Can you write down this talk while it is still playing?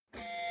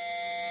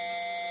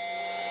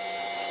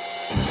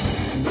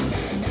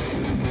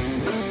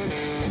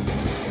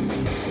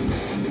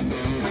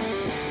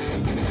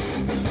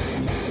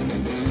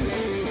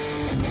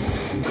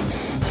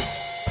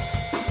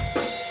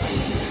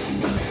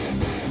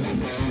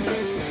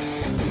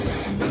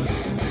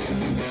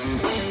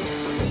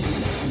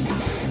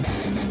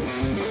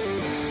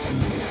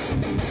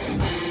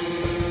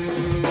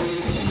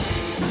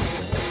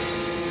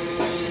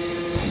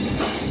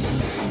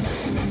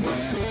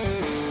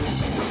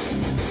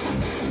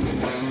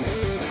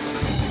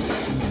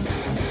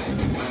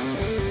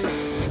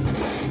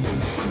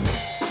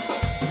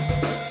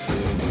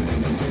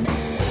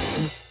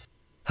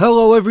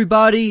Hello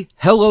everybody,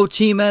 hello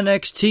Team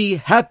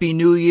NXT, Happy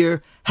New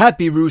Year,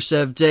 Happy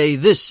Rusev Day.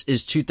 This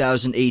is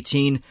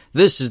 2018,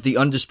 this is the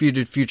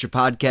Undisputed Future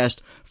Podcast,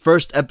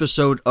 first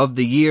episode of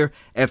the year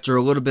after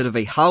a little bit of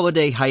a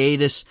holiday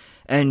hiatus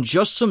and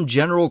just some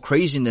general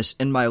craziness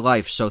in my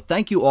life. So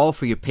thank you all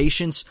for your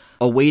patience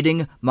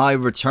awaiting my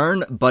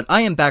return, but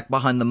I am back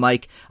behind the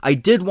mic. I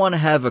did want to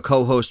have a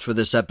co-host for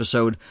this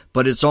episode,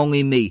 but it's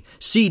only me,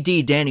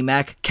 CD Danny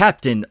Mac,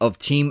 captain of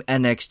Team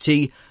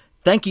NXT.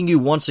 Thanking you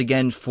once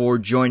again for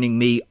joining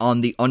me on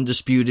the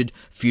Undisputed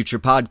Future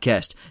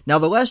Podcast. Now,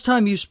 the last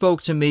time you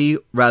spoke to me,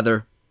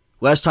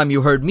 last time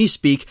you heard me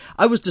speak,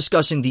 I was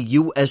discussing the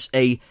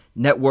USA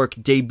Network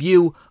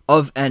debut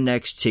of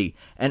NXT.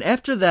 And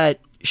after that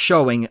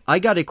showing, I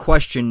got a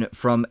question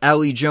from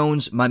Ali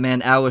Jones, my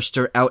man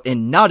Alistair, out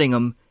in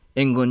Nottingham,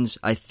 England.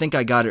 I think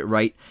I got it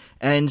right.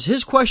 And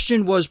his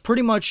question was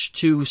pretty much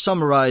to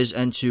summarize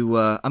and to,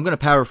 I'm going to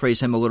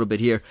paraphrase him a little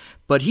bit here,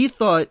 but he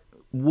thought,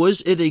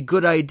 was it a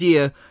good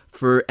idea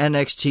for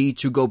NXT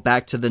to go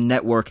back to the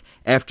network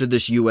after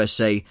this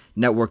USA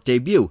Network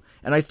debut?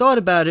 And I thought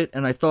about it,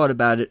 and I thought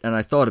about it, and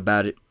I thought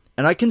about it,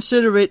 and I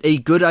consider it a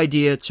good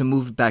idea to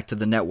move it back to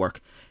the network.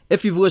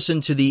 If you've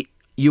listened to the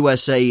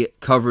USA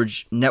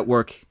Coverage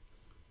Network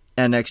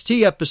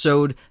NXT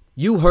episode,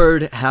 you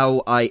heard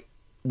how I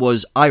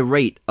was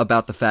irate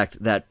about the fact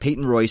that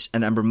Peyton Royce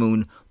and Ember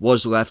Moon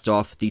was left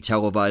off the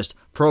televised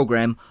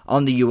program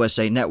on the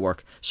USA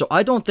Network. So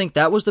I don't think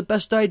that was the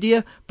best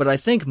idea, but I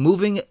think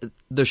moving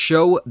the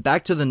show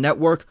back to the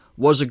network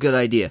was a good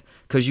idea,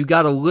 because you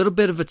got a little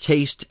bit of a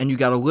taste and you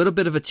got a little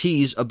bit of a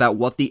tease about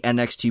what the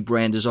NXT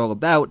brand is all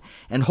about,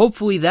 and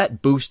hopefully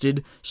that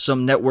boosted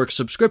some network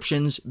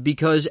subscriptions,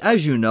 because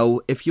as you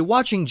know, if you're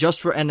watching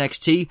just for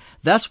NXT,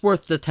 that's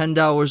worth the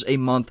 $10 a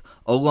month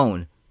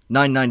alone.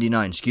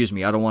 $9.99, excuse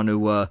me. I don't want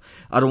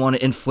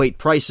to inflate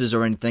prices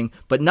or anything,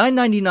 but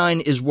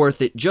 $9.99 is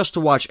worth it just to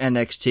watch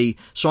NXT.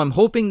 So I'm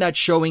hoping that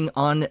showing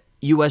on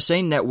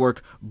USA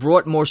Network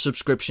brought more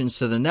subscriptions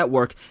to the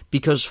network,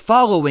 because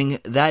following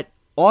that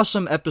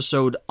awesome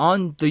episode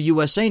on the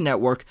USA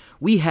Network,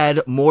 we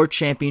had more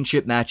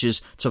championship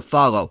matches to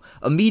follow.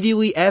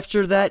 Immediately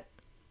after that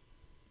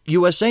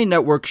USA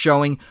Network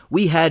showing,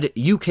 we had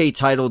UK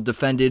title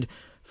defended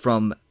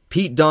from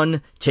Pete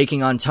Dunne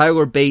taking on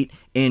Tyler Bate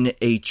in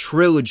a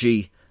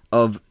trilogy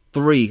of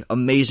 3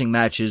 amazing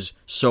matches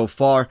so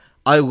far.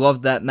 I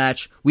loved that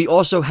match. We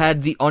also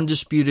had the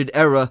Undisputed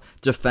Era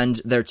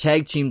defend their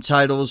tag team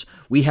titles.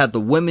 We had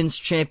the Women's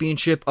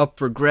Championship up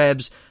for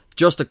grabs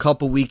just a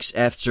couple weeks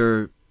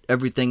after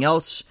everything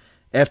else.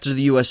 After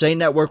the USA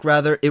Network,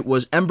 it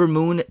was Ember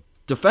Moon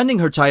defending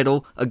her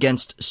title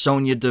against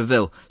Sonya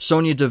Deville.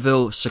 Sonya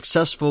Deville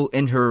successful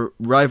in her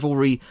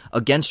rivalry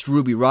against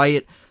Ruby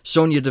Riott.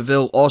 Sonya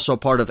Deville also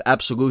part of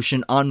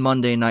Absolution on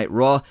Monday Night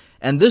Raw,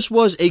 and this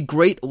was a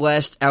great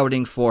last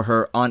outing for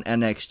her on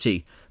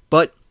NXT.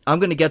 But I'm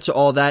going to get to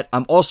all that.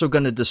 I'm also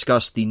going to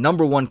discuss the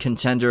number 1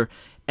 contender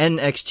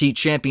NXT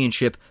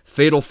Championship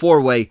Fatal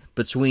 4-Way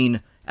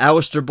between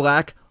Aleister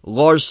Black,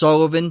 Lars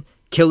Sullivan,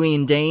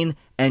 Killian Dane,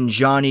 and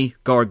Johnny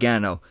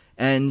Gargano.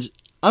 And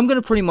I'm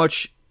going to pretty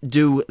much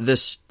do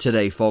this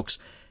today, folks.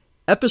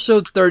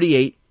 Episode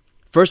 38,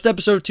 first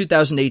episode of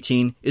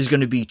 2018, is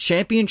going to be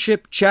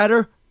Championship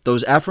Chatter,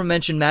 those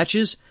aforementioned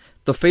matches,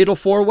 the Fatal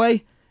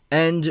 4-Way,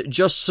 and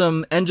just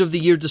some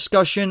end-of-the-year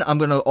discussion. I'm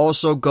going to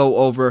also go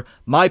over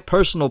my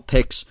personal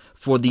picks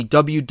for the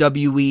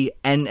WWE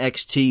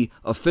NXT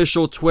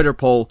official Twitter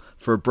poll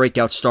for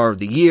Breakout Star of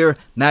the Year,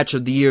 Match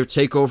of the Year,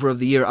 Takeover of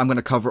the Year. I'm going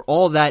to cover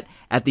all that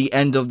at the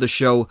end of the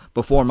show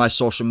before my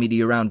social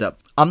media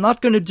roundup. I'm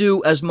not going to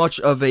do as much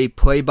of a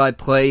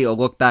play-by-play or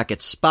look back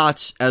at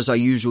spots as I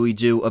usually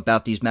do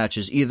about these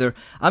matches either.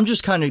 I'm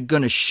just kind of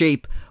going to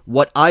shape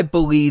what I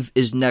believe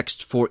is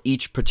next for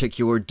each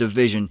particular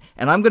division.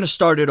 And I'm going to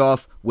start it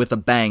off with a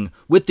bang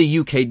with the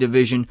UK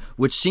division,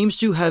 which seems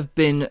to have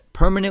been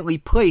permanently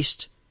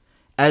placed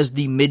as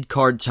the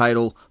mid-card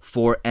title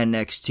for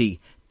NXT.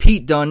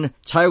 Pete Dunne,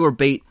 Tyler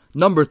Bate,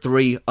 number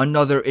 3,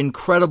 another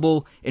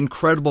incredible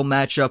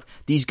matchup.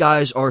 These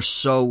guys are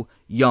so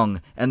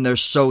young, and they're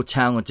so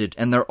talented,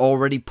 and they're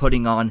already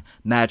putting on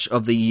Match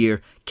of the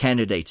Year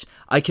candidates.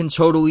 I can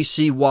totally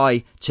see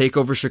why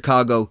TakeOver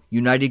Chicago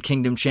United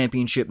Kingdom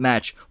Championship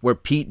match, where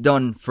Pete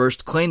Dunne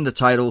first claimed the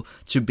title,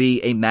 to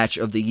be a Match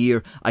of the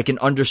Year. I can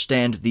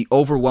understand the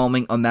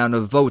overwhelming amount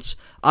of votes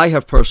I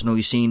have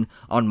personally seen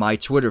on my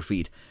Twitter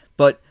feed.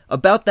 But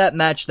about that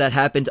match that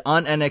happened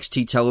on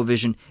NXT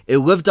television, it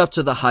lived up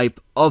to the hype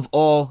of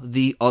all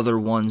the other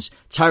ones.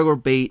 Tyler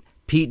Bate,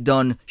 Pete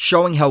Dunne,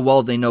 showing how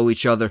well they know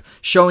each other,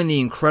 showing the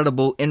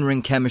incredible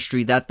in-ring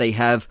chemistry that they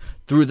have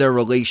through their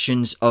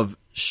relations of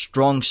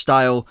strong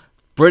style,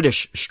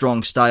 British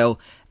strong style,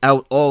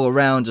 out all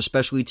around,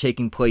 especially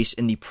taking place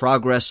in the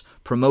Progress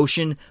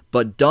promotion.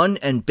 But Dunne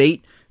and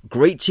Bate,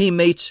 great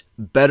teammates,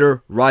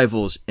 better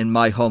rivals, in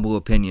my humble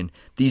opinion.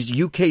 These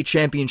UK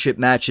Championship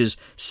matches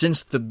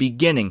since the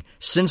beginning,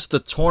 since the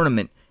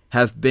tournament,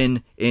 have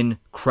been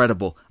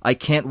incredible. I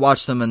can't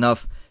watch them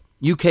enough.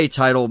 UK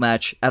title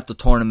match at the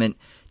tournament,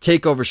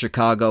 TakeOver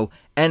Chicago,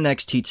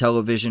 NXT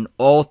television,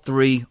 all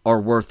three are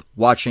worth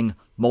watching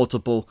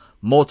multiple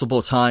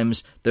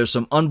times. There's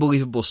some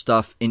unbelievable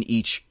stuff in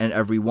each and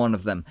every one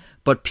of them.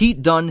 But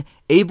Pete Dunne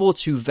able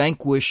to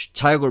vanquish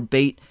Tyler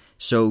Bate,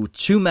 so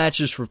 2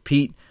 matches for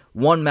Pete,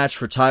 1 match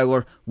for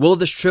Tyler. Will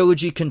this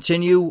trilogy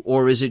continue,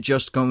 or is it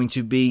just going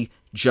to be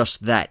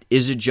just that?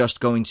 Is it just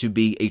going to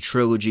be a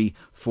trilogy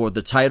for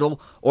the title,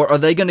 or are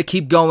they going to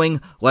keep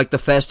going like the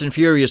Fast and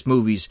Furious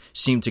movies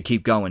seem to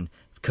keep going?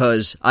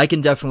 Because I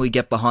can definitely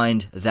get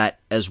behind that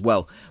as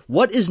well.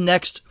 What is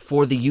next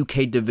for the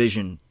UK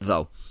division,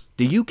 though?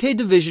 The UK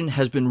division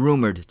has been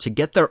rumored to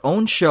get their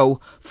own show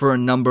for a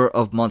number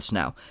of months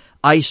now.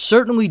 I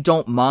certainly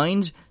don't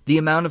mind the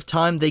amount of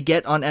time they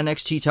get on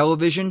NXT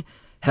television.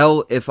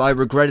 Hell, if I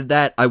regretted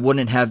that, I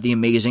wouldn't have the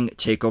amazing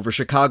TakeOver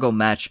Chicago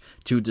match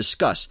to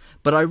discuss.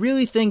 But I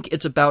really think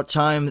it's about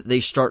time they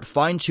start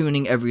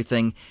fine-tuning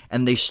everything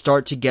and they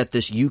start to get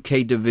this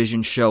UK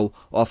division show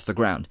off the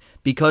ground.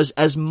 Because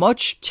as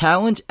much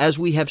talent as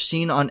we have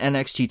seen on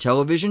NXT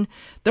television,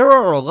 there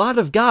are a lot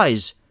of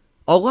guys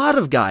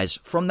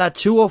from that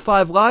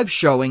 205 Live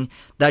showing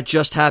that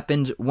just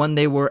happened when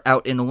they were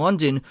out in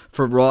London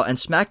for Raw and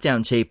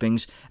SmackDown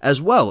tapings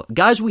as well.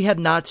 Guys we have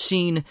not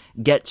seen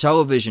get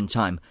television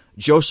time.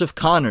 Joseph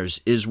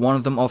Connors is one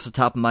of them off the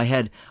top of my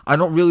head. I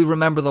don't really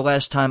remember the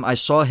last time I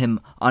saw him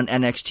on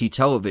NXT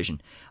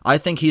television. I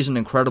think he's an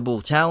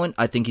incredible talent.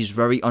 I think he's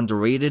very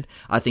underrated.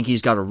 I think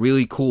he's got a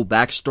really cool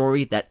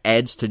backstory that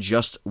adds to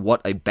just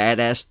what a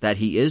badass that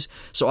he is.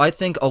 So I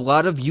think a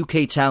lot of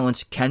UK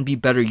talents can be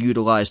better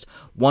utilized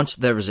once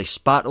there is a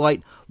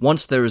spotlight,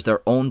 once there is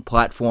their own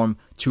platform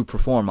to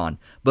perform on.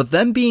 But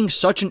them being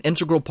such an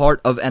integral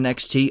part of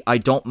NXT, I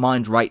don't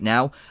mind right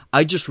now.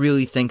 I just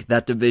really think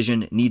that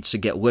division needs to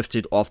get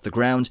lifted off the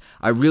ground.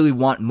 I really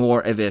want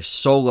more of a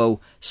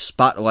solo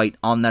spotlight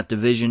on that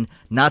division,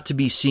 not to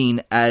be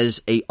seen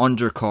as a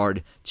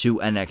undercard to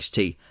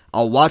NXT.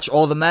 I'll watch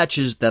all the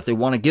matches that they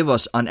want to give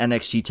us on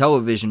NXT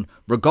television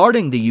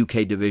regarding the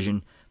UK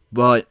division,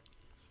 but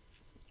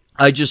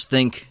I just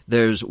think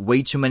there's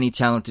way too many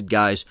talented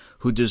guys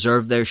who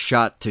deserve their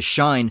shot to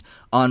shine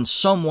on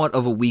somewhat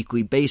of a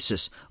weekly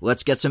basis.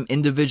 Let's get some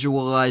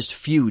individualized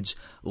feuds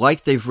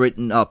like they've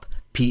written up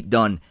Pete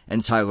Dunne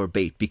and Tyler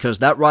Bate, because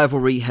that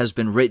rivalry has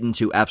been written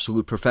to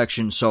absolute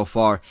perfection so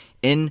far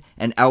in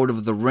and out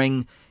of the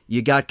ring.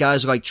 You got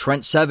guys like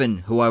Trent Seven,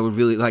 who I would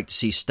really like to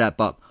see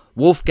step up.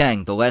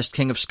 Wolfgang, the last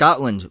King of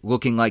Scotland,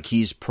 looking like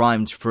he's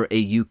primed for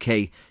a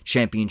UK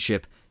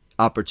championship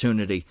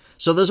opportunity.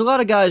 So there's a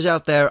lot of guys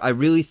out there I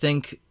really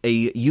think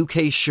a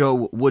UK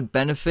show would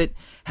benefit.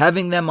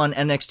 Having them on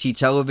NXT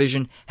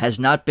television has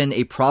not been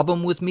a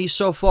problem with me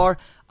so far.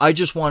 I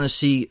just want to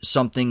see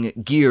something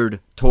geared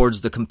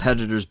towards the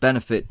competitor's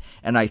benefit,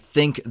 and I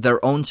think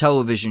their own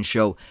television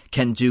show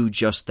can do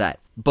just that.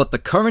 But the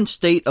current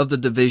state of the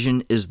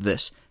division is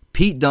this.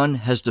 Pete Dunne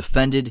has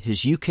defended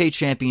his UK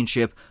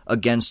championship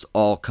against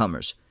all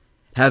comers.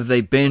 Have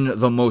they been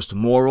the most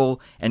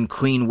moral and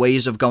clean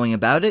ways of going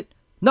about it?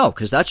 No,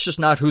 because that's just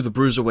not who the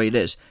Bruiserweight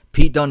is.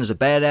 Pete Dunne is a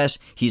badass.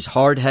 He's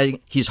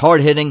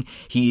hard-hitting.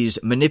 He's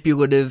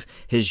manipulative.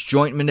 His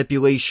joint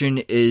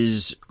manipulation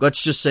is,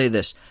 let's just say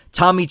this,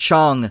 Tommy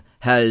Chong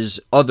has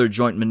other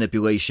joint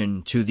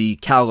manipulation to the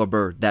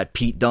caliber that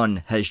Pete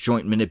Dunne has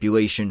joint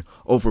manipulation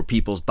over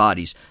people's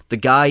bodies. The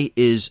guy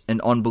is an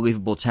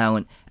unbelievable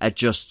talent at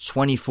just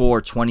 24,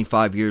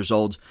 25 years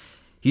old.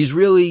 He's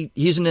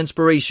an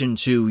inspiration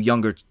to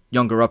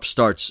younger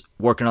upstarts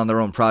working on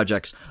their own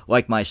projects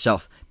like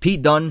myself.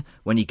 Pete Dunne,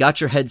 when you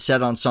got your head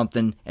set on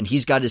something, and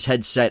he's got his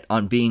head set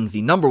on being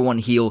the number one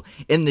heel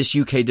in this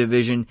UK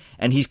division,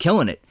 and he's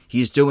killing it.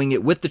 He's doing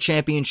it with the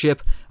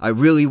championship. I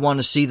really want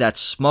to see that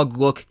smug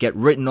look get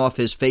written off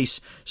his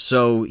face,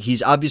 so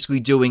he's obviously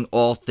doing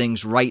all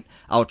things right.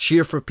 I'll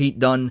cheer for Pete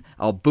Dunne.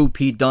 I'll boo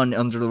Pete Dunne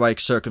under the right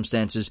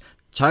circumstances.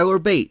 Tyler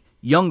Bate,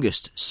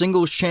 youngest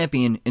singles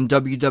champion in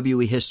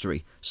WWE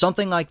history.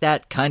 Something like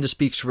that kind of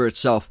speaks for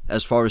itself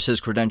as far as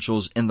his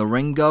credentials in the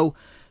ring go.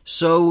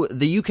 So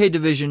the UK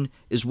division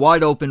is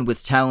wide open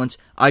with talent.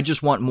 I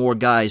just want more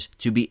guys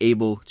to be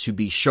able to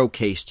be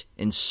showcased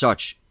in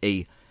such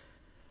a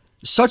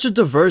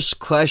diverse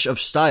clash of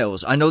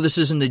styles. I know this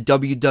isn't a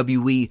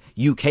WWE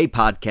UK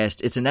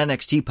podcast, it's an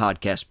NXT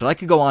podcast, but I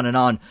could go on and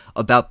on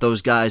about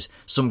those guys,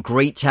 some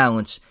great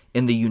talents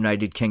in the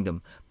United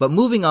Kingdom. But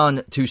moving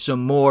on to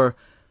some more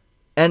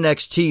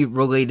NXT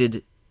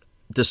related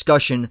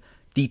discussion,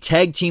 the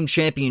Tag Team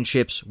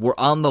Championships were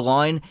on the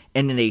line,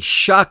 and in a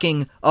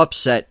shocking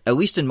upset, at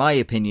least in my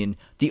opinion,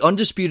 the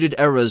Undisputed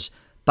Era's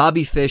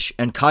Bobby Fish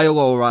and Kyle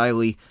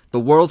O'Reilly,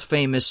 the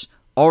world-famous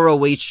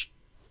ROH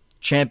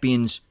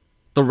champions,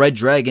 the Red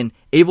Dragon,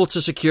 able to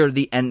secure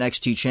the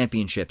NXT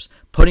Championships,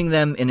 putting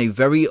them in a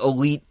very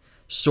elite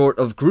sort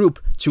of group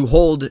to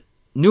hold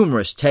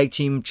numerous Tag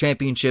Team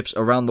Championships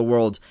around the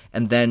world,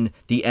 and then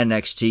the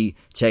NXT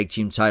Tag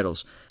Team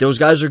titles. Those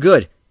guys are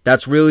good.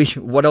 That's really,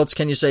 what else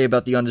can you say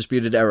about the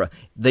Undisputed Era?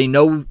 They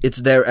know it's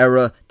their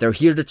era. They're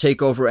here to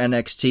take over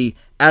NXT.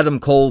 Adam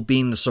Cole,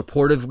 being the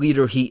supportive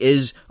leader he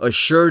is,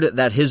 assured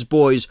that his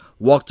boys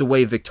walked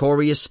away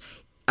victorious,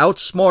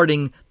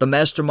 outsmarting the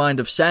mastermind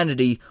of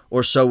Sanity,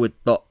 or so we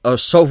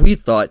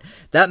thought.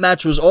 That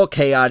match was all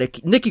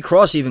chaotic. Nikki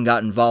Cross even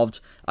got involved.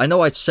 I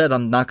know I said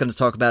I'm not going to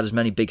talk about as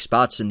many big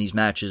spots in these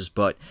matches,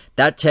 but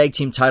that tag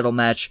team title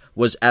match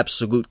was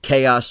absolute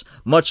chaos,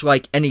 much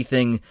like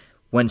anything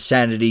when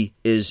Sanity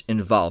is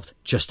involved.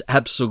 Just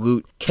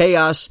absolute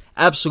chaos,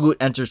 absolute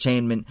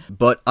entertainment,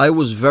 but I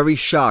was very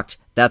shocked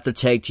that the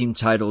tag team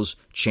titles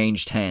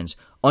changed hands.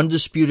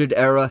 Undisputed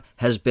Era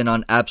has been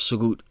on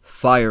absolute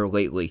fire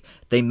lately.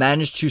 They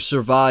managed to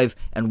survive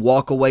and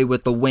walk away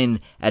with the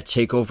win at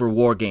TakeOver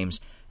War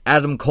Games.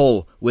 Adam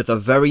Cole with a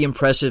very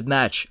impressive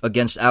match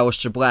against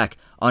Aleister Black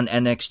on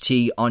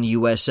NXT on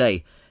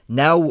USA.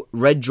 Now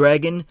Red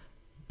Dragon,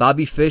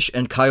 Bobby Fish,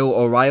 and Kyle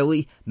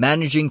O'Reilly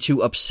managing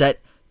to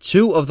upset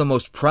two of the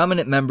most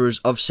prominent members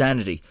of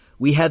Sanity.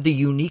 We had the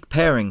unique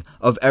pairing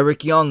of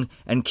Eric Young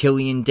and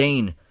Killian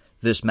Dane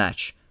this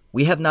match.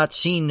 We have not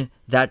seen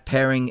that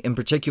pairing in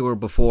particular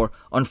before,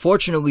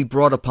 unfortunately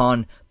brought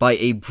upon by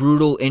a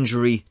brutal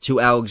injury to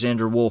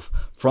Alexander Wolf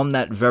from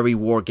that very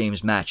War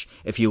Games match.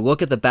 If you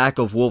look at the back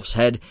of Wolf's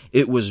head,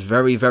 it was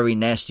very, very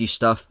nasty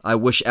stuff. I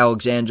wish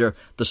Alexander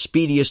the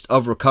speediest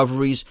of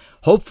recoveries,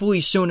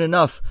 hopefully soon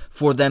enough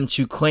for them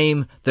to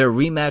claim their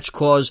rematch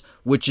clause,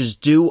 which is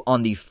due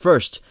on the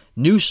first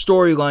new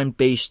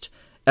storyline-based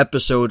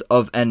episode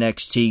of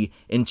NXT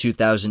in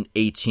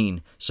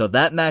 2018. So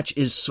that match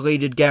is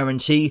slated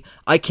guarantee.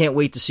 I can't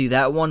wait to see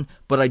that one,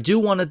 but I do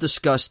want to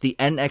discuss the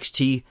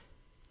NXT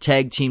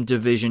Tag Team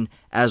division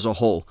as a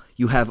whole.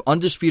 You have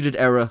Undisputed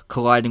Era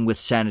colliding with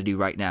Sanity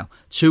right now,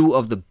 two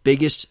of the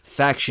biggest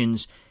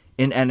factions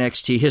in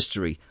NXT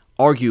history.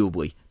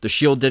 Arguably, the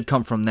Shield did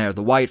come from there,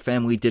 the Wyatt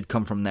family did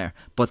come from there,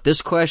 but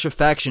this clash of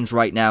factions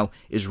right now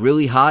is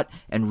really hot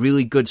and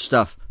really good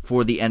stuff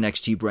for the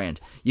NXT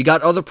brand. You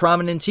got other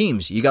prominent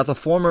teams. You got the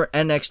former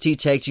NXT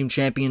Tag Team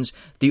Champions,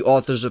 the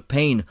Authors of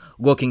Pain,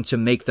 looking to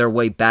make their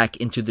way back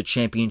into the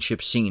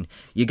championship scene.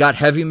 You got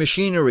Heavy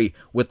Machinery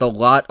with a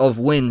lot of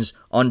wins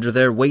under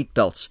their weight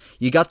belts.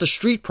 You got the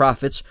Street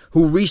Profits,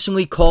 who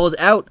recently called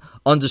out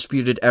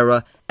Undisputed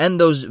Era and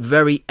those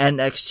very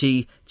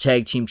NXT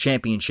Tag Team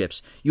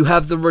Championships. You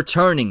have the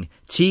returning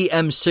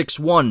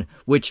TM61,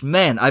 which,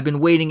 man, I've been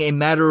waiting a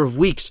matter of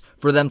weeks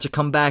for them to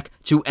come back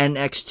to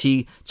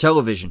NXT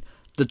television.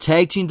 The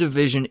tag team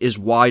division is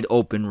wide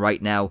open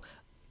right now,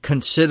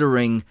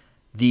 considering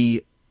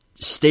the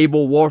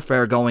stable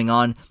warfare going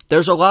on.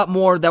 There's a lot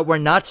more that we're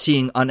not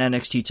seeing on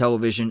NXT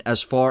television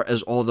as far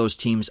as all those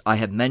teams I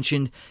have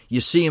mentioned.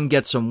 You see them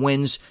get some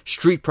wins.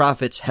 Street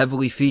Profits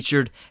heavily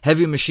featured.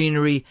 Heavy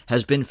Machinery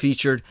has been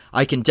featured.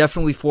 I can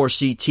definitely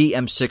foresee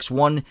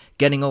TM61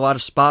 getting a lot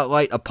of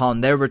spotlight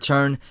upon their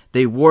return.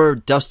 They were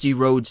Dusty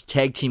Rhodes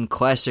Tag Team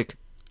Classic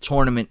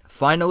Tournament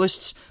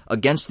finalists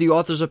against the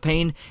Authors of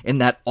Pain in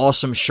that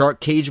awesome shark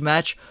cage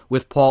match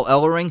with Paul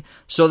Ellering.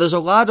 So there's a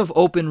lot of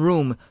open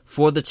room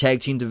for the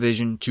tag team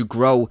division to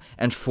grow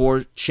and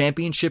for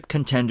championship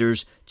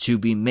contenders to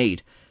be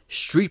made.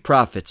 Street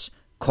Profits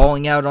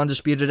calling out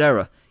Undisputed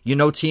Era. You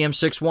know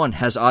TM61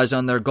 has eyes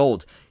on their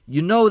gold.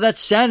 You know that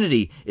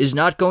Sanity is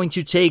not going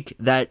to take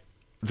that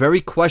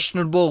very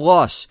questionable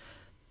loss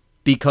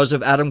because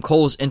of Adam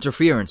Cole's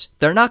interference.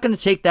 They're not going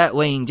to take that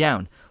laying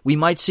down. We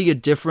might see a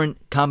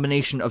different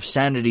combination of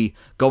Sanity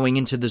going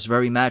into this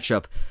very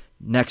matchup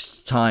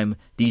next time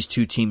these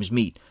two teams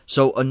meet.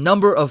 So a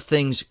number of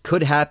things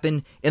could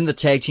happen in the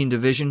tag team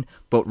division,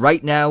 but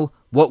right now,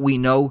 what we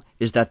know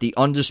is that the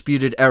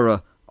Undisputed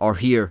Era are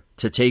here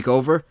to take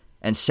over,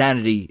 and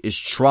Sanity is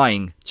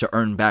trying to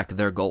earn back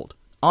their gold.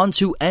 On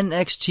to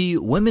NXT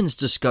Women's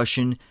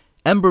discussion.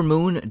 Ember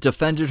Moon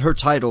defended her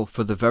title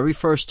for the very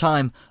first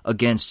time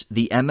against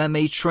the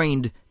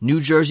MMA-trained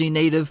New Jersey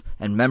native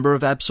and member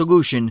of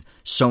Absolution,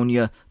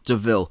 Sonya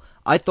Deville.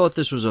 I thought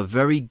this was a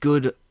very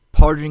good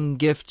parting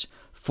gift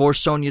for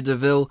Sonya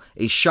Deville,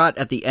 a shot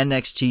at the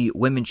NXT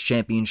Women's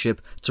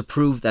Championship to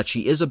prove that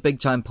she is a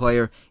big-time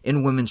player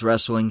in women's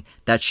wrestling,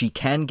 that she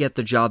can get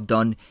the job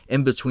done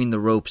in between the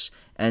ropes,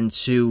 and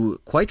to,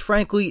 quite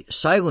frankly,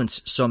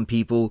 silence some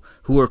people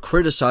who are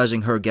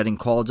criticizing her getting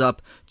called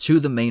up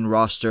to the main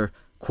roster,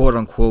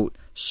 quote-unquote,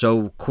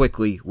 so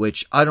quickly,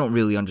 which I don't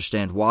really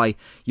understand why.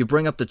 You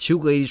bring up the two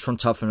ladies from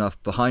Tough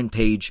Enough behind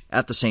Paige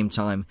at the same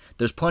time.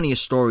 There's plenty of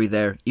story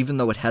there, even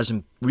though it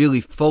hasn't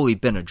really fully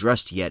been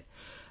addressed yet.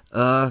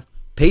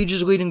 Paige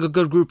is leading a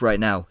good group right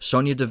now.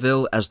 Sonya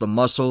Deville as the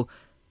muscle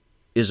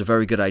is a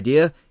very good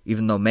idea,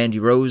 even though Mandy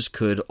Rose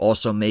could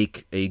also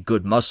make a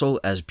good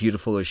muscle, as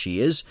beautiful as she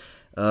is.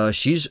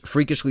 She's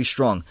freakishly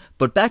strong.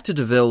 But back to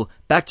Deville,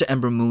 back to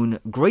Ember Moon.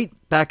 Great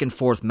back and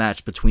forth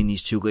match between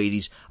these two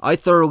ladies. I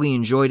thoroughly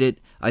enjoyed it.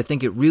 I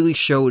think it really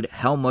showed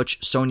how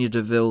much Sonya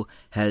Deville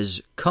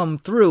has come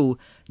through,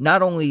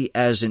 not only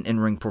as an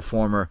in-ring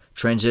performer,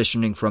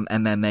 transitioning from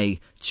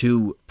MMA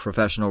to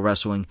professional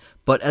wrestling,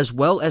 but as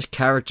well as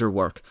character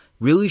work,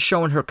 really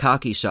showing her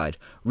cocky side,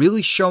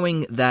 really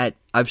showing that,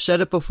 I've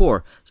said it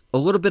before, a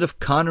little bit of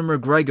Conor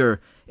McGregor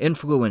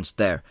influence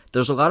there.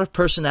 There's a lot of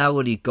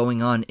personality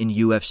going on in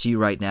UFC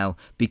right now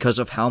because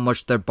of how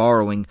much they're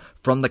borrowing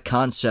from the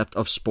concept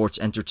of sports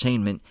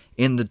entertainment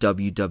in the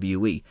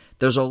WWE.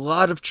 There's a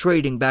lot of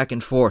trading back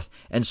and forth,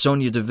 and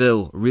Sonya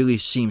Deville really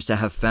seems to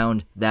have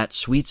found that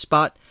sweet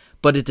spot,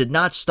 but it did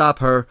not stop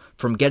her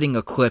from getting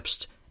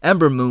eclipsed.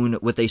 Ember Moon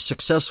with a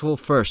successful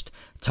first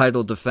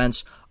title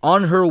defense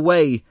on her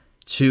way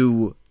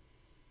to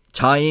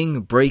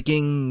tying,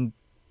 breaking,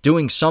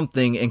 doing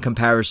something in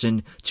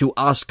comparison to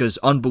Asuka's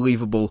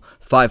unbelievable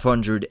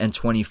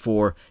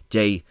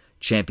 524-day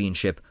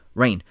championship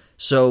reign.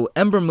 So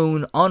Ember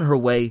Moon on her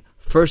way,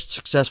 first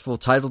successful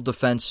title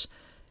defense.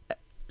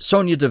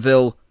 Sonya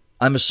Deville,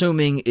 I'm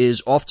assuming,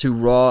 is off to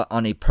Raw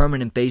on a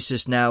permanent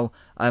basis now.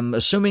 I'm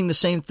assuming the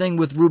same thing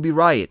with Ruby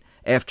Riott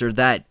after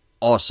that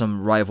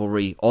awesome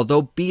rivalry.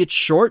 Although, be it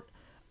short,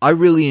 I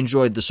really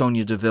enjoyed the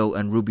Sonya Deville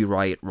and Ruby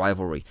Riott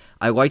rivalry.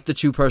 I liked the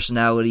two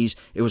personalities.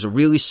 It was a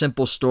really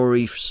simple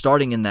story,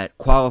 starting in that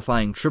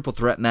qualifying triple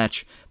threat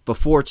match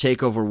before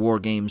TakeOver War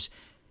Games.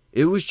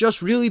 It was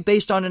just really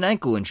based on an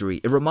ankle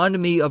injury. It reminded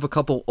me of a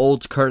couple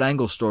old Kurt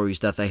Angle stories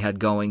that they had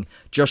going,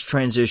 just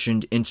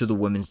transitioned into the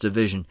women's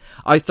division.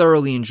 I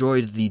thoroughly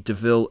enjoyed the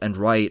Deville and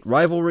Riott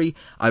rivalry.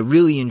 I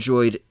really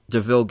enjoyed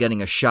Deville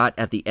getting a shot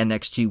at the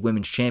NXT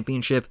Women's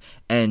Championship,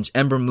 and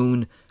Ember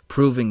Moon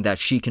proving that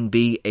she can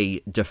be a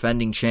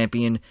defending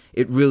champion.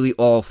 It really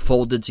all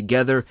folded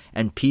together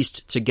and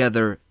pieced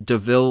together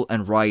Deville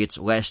and Riott's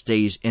last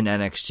days in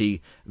NXT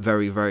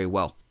very, very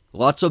well.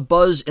 Lots of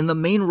buzz in the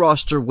main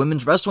roster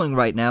women's wrestling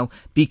right now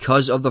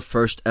because of the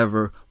first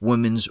ever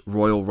Women's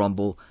Royal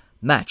Rumble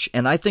match.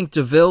 And I think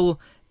Deville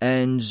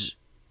and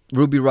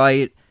Ruby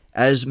Riott,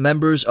 as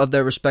members of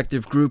their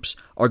respective groups,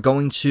 are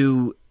going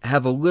to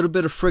have a little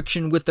bit of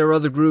friction with their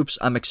other groups.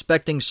 I'm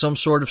expecting some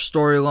sort of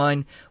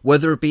storyline,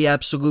 whether it be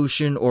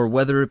Absolution or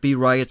whether it be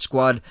Riot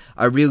Squad.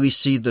 I really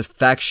see the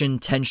faction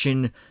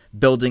tension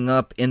building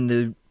up in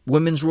the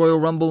Women's Royal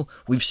Rumble.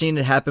 We've seen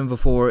it happen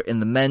before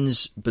in the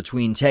men's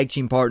between tag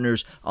team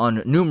partners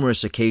on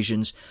numerous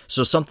occasions,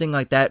 so something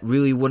like that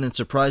really wouldn't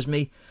surprise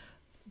me.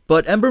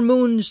 But Ember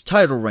Moon's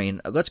title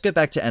reign, let's get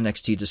back to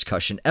NXT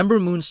discussion. Ember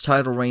Moon's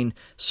title reign,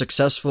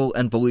 successful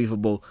and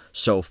believable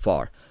so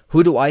far.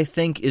 Who do I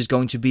think is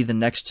going to be the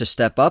next to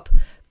step up?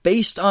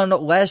 Based on the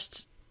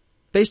last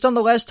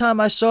time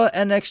I saw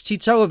NXT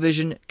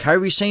television,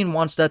 Kairi Sane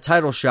wants that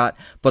title shot,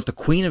 but the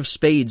Queen of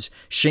Spades,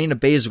 Shayna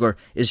Baszler,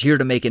 is here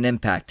to make an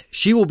impact.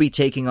 She will be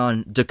taking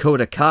on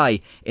Dakota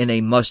Kai in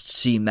a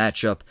must-see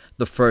matchup,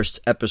 the first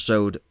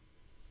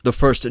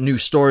new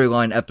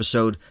storyline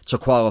episode to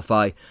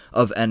qualify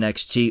of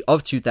NXT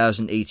of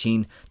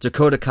 2018.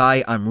 Dakota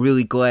Kai, I'm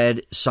really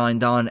glad,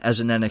 signed on as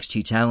an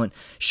NXT talent.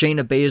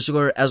 Shayna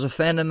Baszler, as a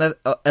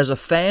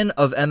fan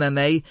of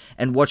MMA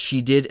and what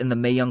she did in the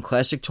Mae Young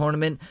Classic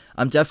tournament,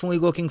 I'm definitely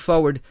looking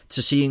forward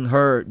to seeing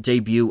her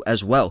debut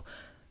as well.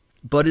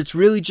 But it's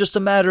really just a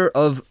matter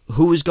of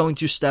who is going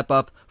to step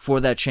up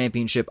for that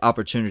championship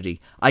opportunity.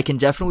 I can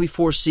definitely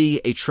foresee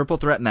a triple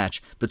threat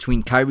match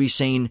between Kairi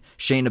Sane,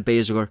 Shayna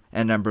Baszler,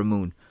 and Ember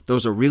Moon.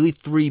 Those are really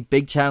three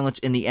big talents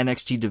in the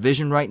NXT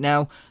division right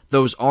now.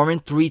 Those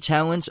aren't three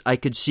talents I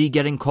could see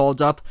getting called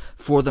up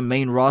for the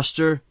main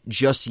roster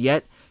just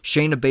yet.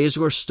 Shayna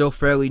Baszler, still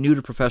fairly new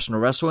to professional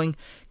wrestling.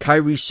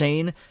 Kairi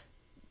Sane's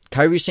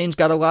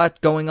got a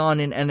lot going on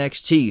in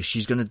NXT.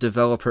 She's going to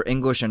develop her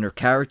English and her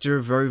character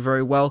very,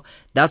 very well.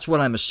 That's what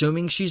I'm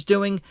assuming she's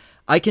doing.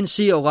 I can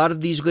see a lot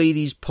of these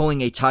ladies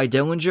pulling a Ty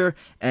Dillinger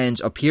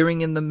and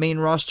appearing in the main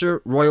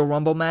roster Royal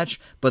Rumble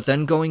match, but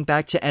then going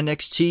back to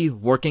NXT,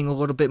 working a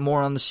little bit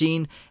more on the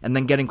scene, and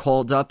then getting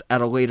called up at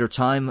a later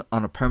time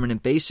on a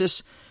permanent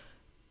basis.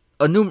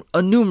 A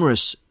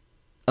numerous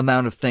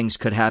amount of things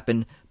could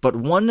happen, but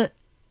one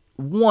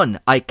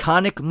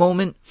iconic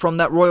moment from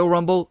that Royal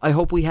Rumble I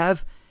hope we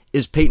have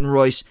is Peyton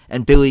Royce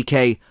and Billie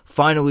Kay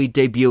finally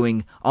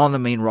debuting on the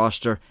main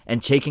roster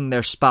and taking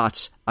their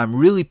spots. I'm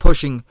really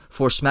pushing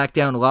for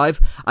SmackDown Live.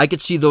 I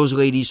could see those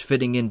ladies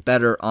fitting in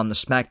better on the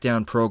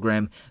SmackDown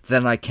program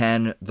than I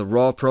can the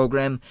Raw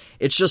program.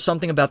 It's just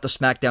something about the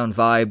SmackDown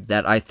vibe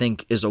that I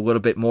think is a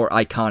little bit more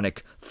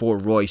iconic for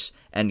Royce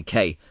and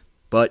Kay.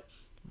 But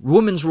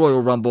Women's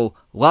Royal Rumble,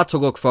 lot to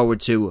look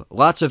forward to,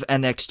 lots of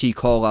NXT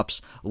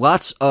call-ups,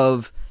 lots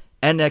of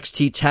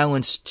NXT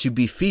talents to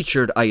be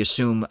featured, I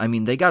assume. I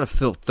mean, they got to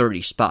fill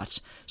 30 spots.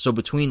 So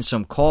between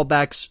some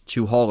callbacks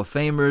to Hall of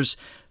Famers,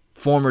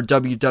 former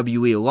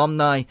WWE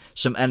alumni,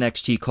 some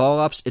NXT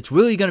call-ups, it's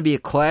really going to be a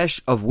clash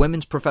of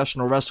women's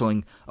professional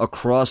wrestling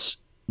across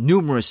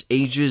numerous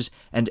ages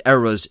and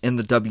eras in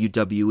the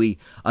WWE.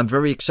 I'm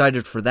very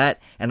excited for that,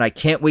 and I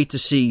can't wait to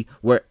see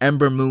where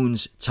Ember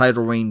Moon's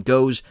title reign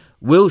goes.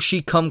 Will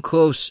she come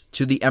close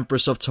to the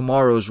Empress of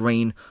Tomorrow's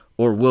reign,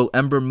 or will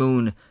Ember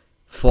Moon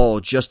fall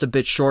just a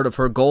bit short of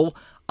her goal?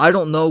 I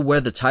don't know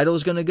where the title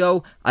is going to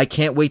go. I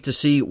can't wait to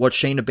see what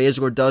Shayna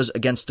Baszler does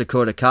against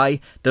Dakota Kai.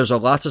 There's a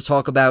lot to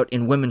talk about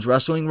in women's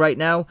wrestling right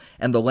now,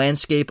 and the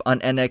landscape on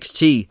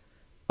NXT,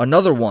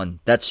 another one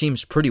that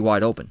seems pretty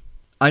wide open.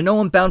 I know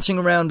I'm bouncing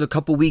around a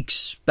couple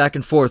weeks back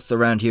and forth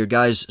around here,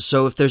 guys,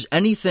 so if there's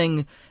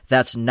anything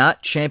that's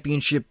not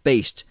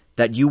championship-based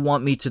that you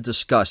want me to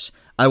discuss,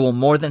 I will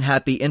more than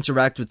happy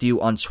interact with you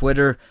on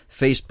Twitter,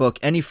 Facebook,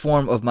 any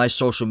form of my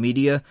social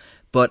media.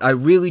 But I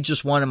really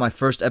just wanted my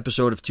first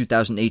episode of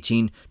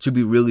 2018 to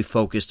be really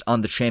focused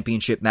on the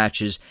championship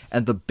matches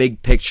and the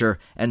big picture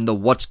and the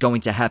what's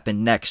going to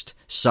happen next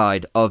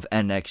side of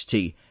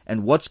NXT.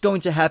 And what's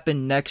going to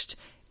happen next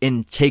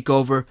in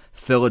TakeOver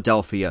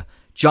Philadelphia.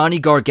 Johnny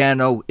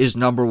Gargano is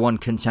number one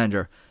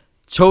contender.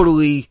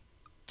 Totally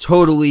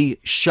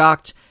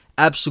shocked,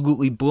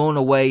 absolutely blown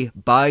away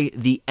by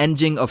the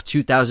ending of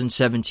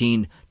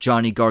 2017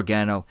 Johnny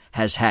Gargano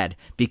has had.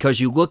 Because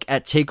you look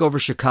at TakeOver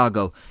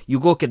Chicago, you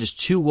look at his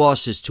 2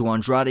 losses to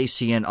Andrade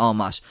Cien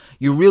Almas,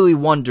 you really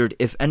wondered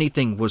if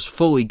anything was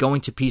fully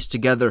going to piece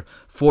together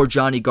for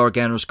Johnny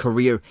Gargano's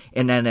career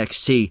in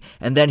NXT,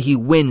 and then he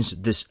wins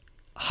this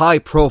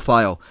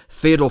high-profile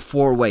Fatal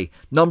 4-Way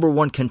number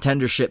one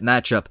contendership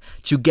matchup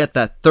to get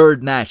that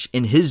third match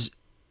in his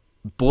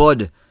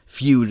blood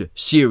feud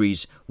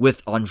series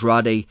with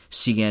Andrade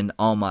Cien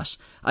Almas.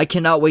 I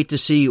cannot wait to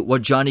see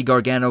what Johnny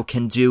Gargano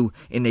can do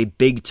in a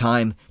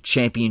big-time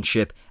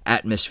championship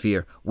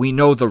atmosphere. We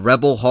know the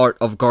rebel heart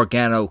of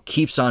Gargano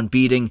keeps on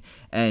beating,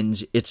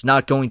 and it's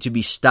not going to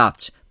be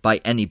stopped by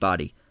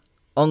anybody.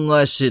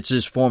 Unless it's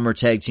his former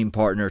tag team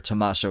partner,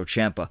 Tommaso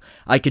Ciampa.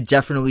 I could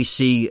definitely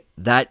see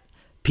that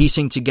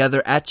piecing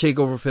together at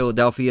TakeOver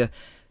Philadelphia.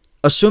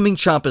 Assuming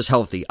Ciampa's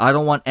healthy, I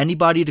don't want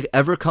anybody to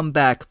ever come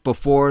back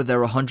before they're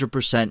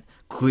 100%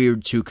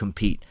 cleared to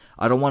compete.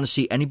 I don't want to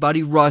see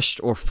anybody rushed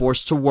or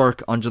forced to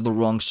work under the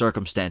wrong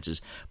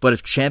circumstances. But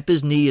if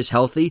Ciampa's knee is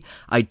healthy,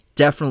 I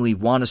definitely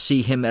want to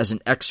see him as an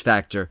X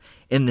factor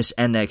in this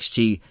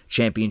NXT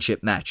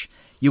championship match.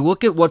 You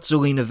look at what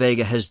Zelina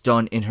Vega has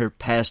done in her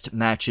past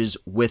matches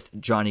with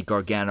Johnny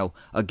Gargano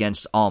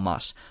against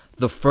Almas.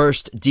 The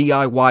first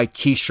DIY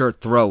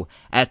t-shirt throw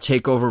at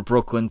TakeOver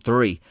Brooklyn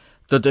 3.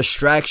 The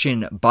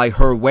distraction by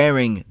her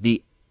wearing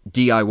the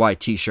DIY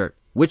t-shirt,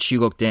 which she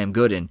looked damn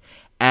good in,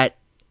 at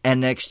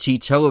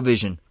NXT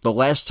television the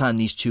last time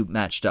these two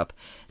matched up.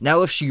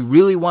 Now, if she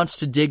really wants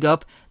to dig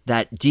up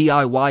that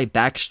DIY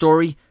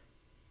backstory,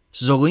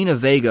 Zelina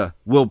Vega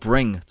will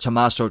bring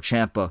Tommaso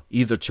Ciampa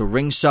either to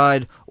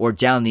ringside or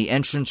down the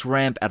entrance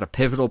ramp at a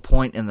pivotal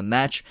point in the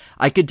match.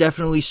 I could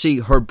definitely see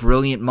her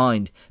brilliant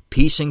mind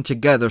piecing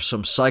together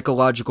some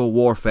psychological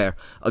warfare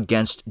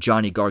against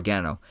Johnny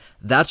Gargano.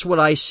 That's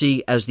what I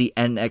see as the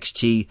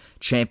NXT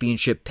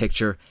championship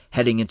picture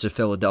heading into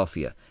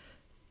Philadelphia.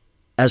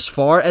 As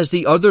far as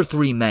the other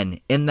 3 men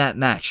in that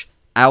match,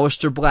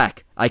 Aleister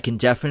Black, I can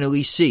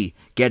definitely see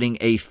getting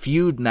a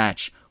feud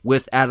match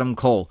with Adam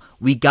Cole.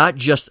 We got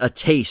just a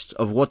taste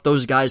of what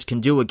those guys can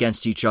do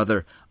against each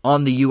other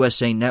on the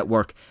USA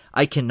Network.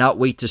 I cannot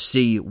wait to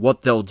see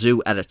what they'll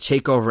do at a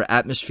TakeOver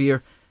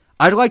atmosphere.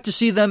 I'd like to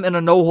see them in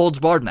a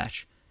no-holds-barred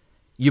match.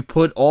 You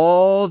put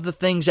all the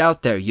things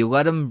out there. You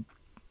let them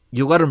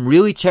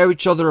really tear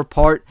each other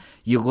apart.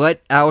 You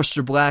let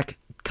Aleister Black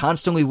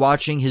constantly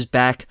watching his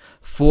back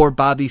for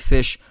Bobby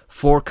Fish,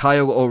 for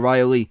Kyle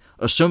O'Reilly,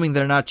 assuming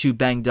they're not too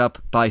banged up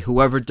by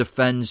whoever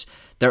defends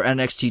their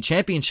NXT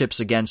championships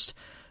against.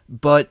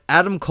 But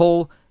Adam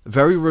Cole,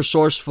 very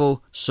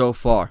resourceful so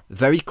far.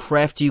 Very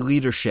crafty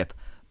leadership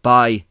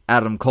by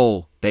Adam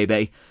Cole,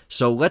 baby.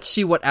 So let's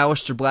see what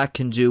Aleister Black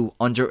can do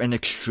under an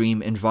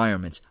extreme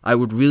environment. I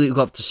would really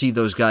love to see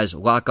those guys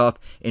lock up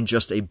in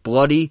just a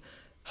bloody,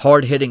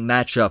 hard-hitting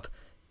matchup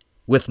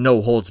with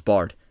no holds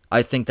barred.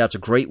 I think that's a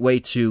great way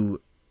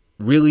to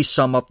really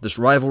sum up this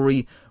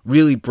rivalry,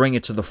 really bring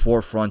it to the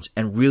forefront,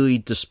 and really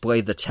display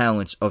the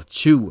talents of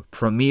 2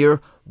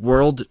 premier,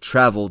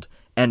 world-traveled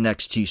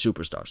NXT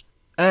superstars.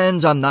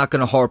 And I'm not going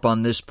to harp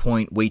on this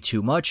point way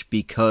too much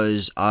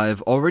because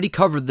I've already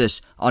covered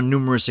this on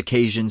numerous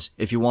occasions.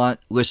 If you want,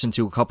 listen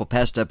to a couple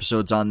past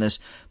episodes on this.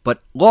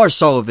 But Lars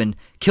Sullivan,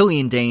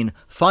 Killian Dane,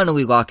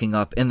 finally locking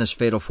up in this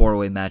Fatal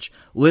 4-Way match,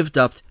 lived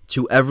up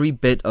to every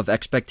bit of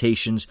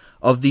expectations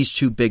of these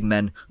 2 big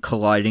men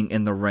colliding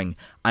in the ring.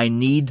 I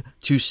need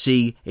to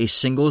see a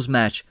singles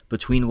match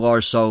between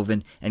Lars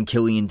Sullivan and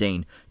Killian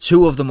Dane,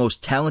 2 of the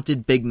most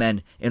talented big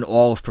men in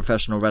all of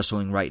professional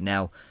wrestling right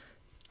now.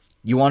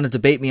 You want to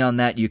debate me on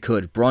that? You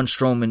could. Braun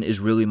Strowman is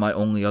really my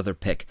only other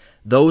pick.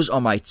 Those are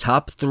my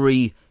top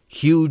 3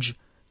 huge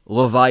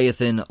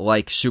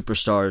Leviathan-like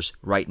superstars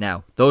right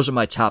now. Those are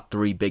my top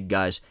 3 big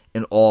guys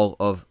in all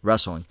of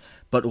wrestling.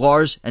 but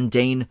Lars and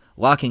Dane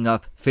locking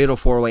up, fatal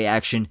 4-way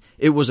action,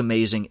 it was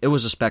amazing, it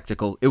was a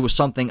spectacle, it was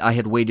something I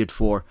had waited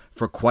for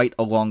quite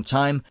a long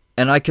time,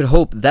 and I could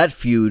hope that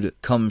feud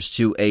comes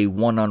to a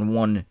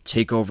one-on-one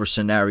takeover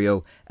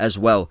scenario as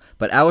well.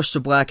 But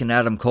Aleister Black and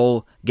Adam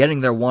Cole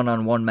getting their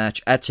one-on-one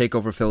match at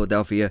TakeOver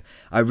Philadelphia,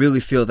 I really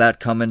feel that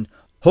coming.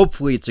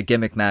 Hopefully it's a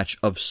gimmick match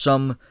of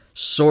some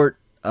sort,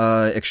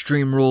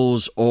 Extreme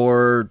Rules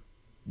or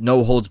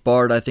No Holds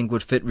Barred I think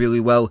would fit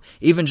really well.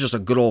 Even just a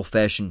good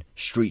old-fashioned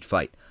street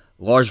fight.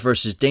 Lars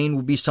versus Dane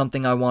would be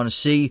something I want to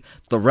see.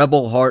 The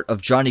rebel heart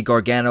of Johnny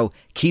Gargano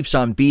keeps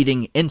on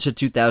beating into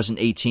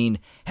 2018,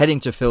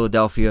 heading to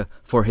Philadelphia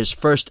for his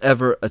first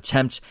ever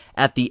attempt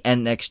at the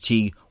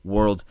NXT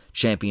World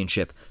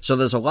Championship. So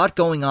there's a lot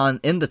going on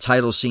in the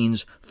title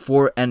scenes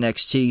for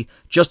NXT.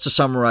 Just to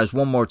summarize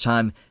one more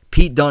time,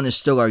 Pete Dunne is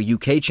still our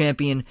UK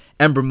champion,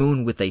 Ember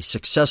Moon with a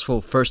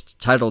successful first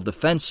title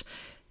defense,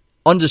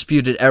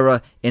 Undisputed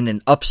Era in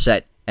an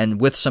upset and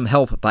with some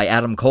help by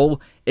Adam Cole,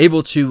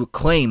 able to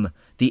claim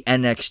the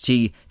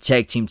NXT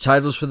Tag Team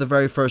titles for the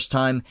very first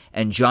time,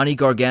 and Johnny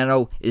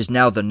Gargano is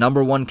now the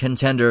number one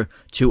contender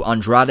to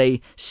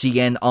Andrade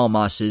Cien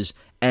Almas's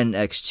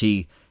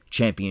NXT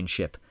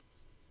Championship.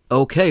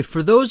 Okay,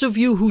 for those of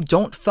you who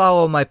don't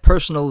follow my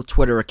personal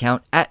Twitter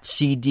account, at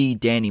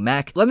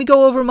CDDannyMac, let me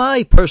go over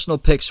my personal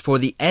picks for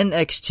the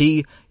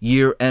NXT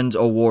Year-End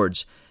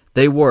Awards.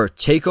 They were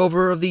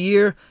Takeover of the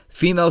Year,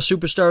 Female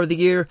Superstar of the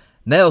Year,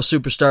 Male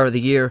Superstar of the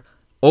Year,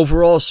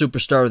 Overall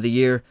Superstar of the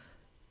Year,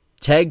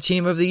 Tag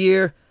Team of the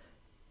Year,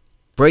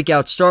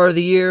 Breakout Star of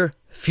the Year,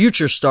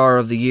 Future Star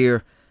of the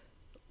Year,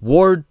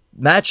 War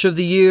Match of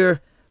the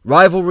Year,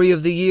 Rivalry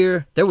of the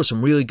Year. There were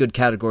some really good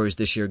categories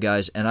this year,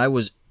 guys, and I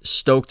was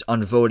stoked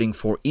on voting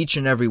for each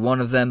and every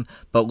one of them.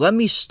 But let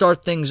me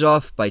start things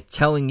off by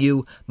telling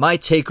you my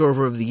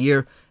Takeover of the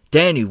Year.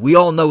 Danny, we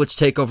all know it's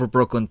Takeover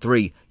Brooklyn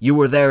 3. You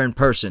were there in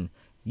person.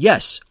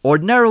 Yes,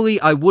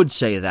 ordinarily I would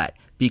say that,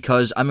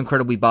 because I'm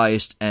incredibly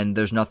biased and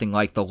there's nothing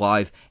like the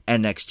live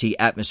NXT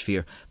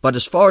atmosphere. But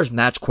as far as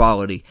match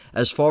quality,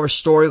 as far as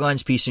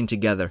storylines piecing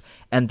together,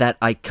 and that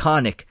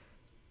iconic,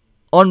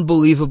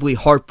 unbelievably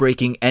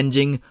heartbreaking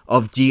ending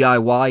of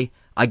DIY,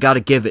 I gotta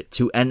give it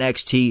to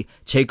NXT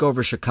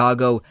TakeOver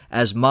Chicago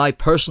as my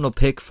personal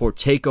pick for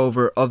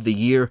TakeOver of the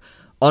Year.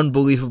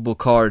 Unbelievable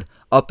card,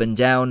 up and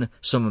down,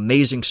 some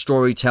amazing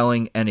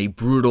storytelling, and a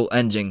brutal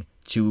ending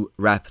to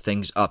wrap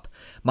things up.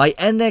 My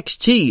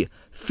NXT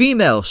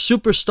Female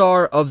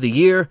Superstar of the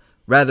Year,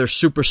 rather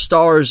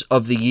Superstars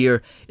of the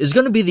Year, is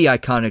going to be the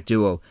iconic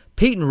duo,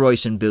 Peyton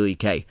Royce and Billie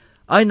Kay.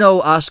 I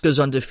know Asuka's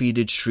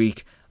undefeated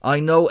streak. I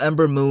know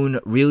Ember Moon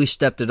really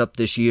stepped it up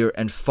this year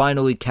and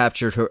finally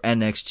captured her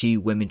NXT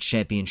Women's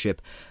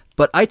Championship.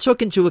 But I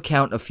took into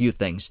account a few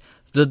things.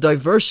 The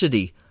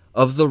diversity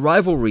of the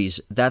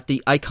rivalries that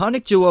the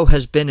iconic duo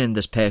has been in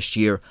this past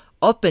year,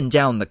 up and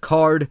down the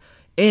card,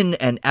 in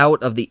and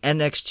out of the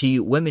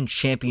NXT Women's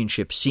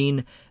Championship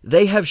scene.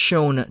 They have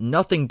shown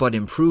nothing but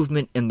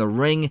improvement in the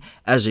ring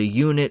as a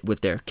unit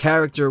with their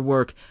character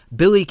work.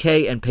 Billie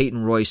Kay and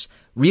Peyton Royce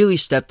really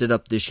stepped it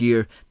up this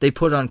year. They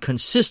put on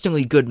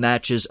consistently good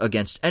matches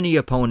against any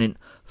opponent,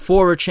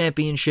 for a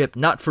championship,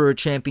 not for a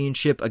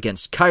championship,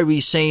 against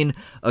Kairi Sane,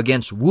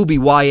 against Wooby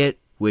Wyatt,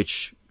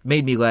 which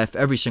made me laugh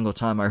every single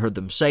time I heard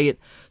them say it.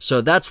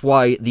 So that's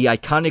why the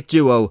iconic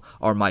duo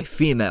are my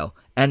female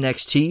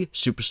NXT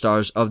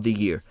Superstars of the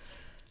Year.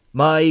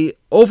 My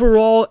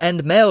overall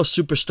and male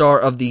Superstar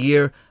of the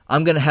Year,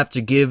 I'm going to have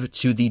to give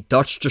to the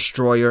Dutch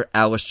Destroyer,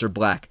 Aleister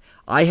Black.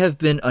 I have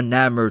been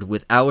enamored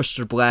with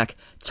Aleister Black,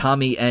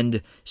 Tommy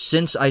End,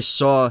 since I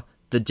saw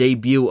the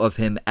debut of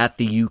him at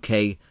the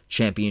UK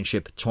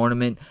Championship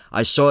Tournament.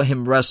 I saw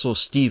him wrestle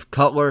Steve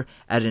Cutler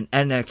at an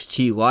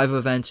NXT live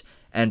event,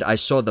 and I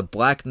saw the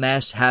Black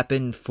Mass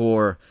happen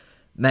for,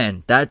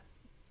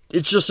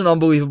 it's just an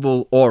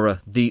unbelievable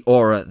aura, the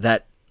aura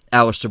that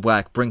Aleister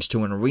Black brings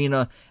to an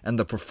arena, and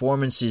the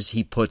performances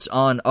he puts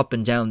on up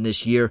and down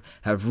this year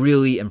have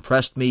really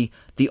impressed me.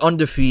 The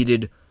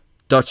undefeated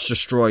Dutch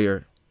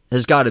Destroyer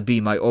has got to be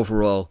my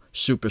overall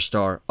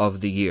Superstar of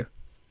the Year.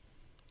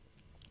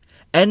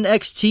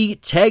 NXT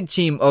Tag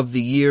Team of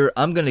the Year,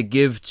 I'm going to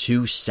give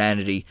to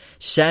Sanity.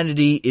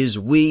 Sanity is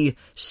we,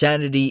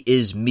 Sanity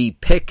is me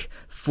pick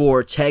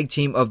for Tag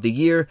Team of the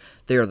Year.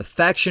 They are the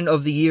faction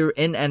of the year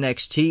in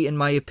NXT, in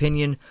my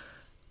opinion.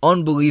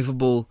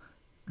 Unbelievable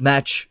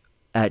match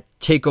at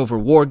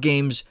TakeOver War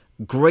Games.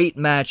 Great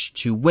match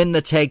to win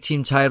the tag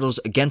team titles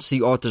against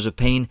the Authors of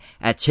Pain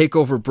at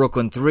TakeOver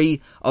Brooklyn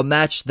 3. A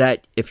match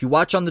that, if you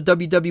watch on the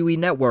WWE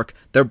Network,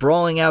 they're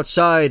brawling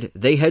outside.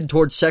 They head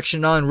towards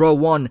Section 9, Row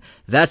 1.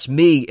 That's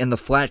me in the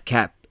flat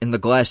cap, in the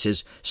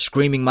glasses,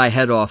 screaming my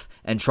head off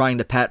and trying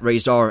to pat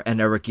Razor and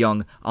Eric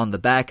Young on the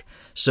back.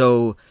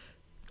 So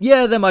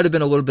yeah, there might have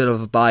been a little bit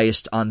of a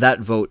bias on that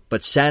vote,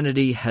 but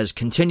Sanity has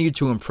continued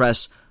to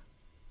impress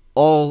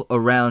all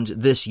around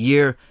this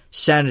year.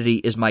 Sanity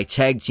is my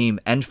tag team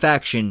and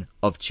faction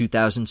of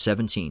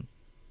 2017.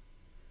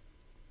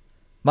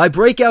 My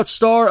breakout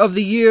star of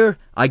the year,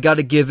 I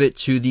gotta give it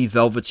to the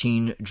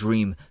Velveteen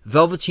Dream.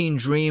 Velveteen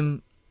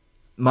Dream,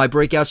 my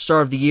breakout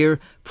star of the year,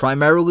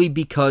 primarily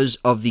because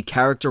of the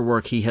character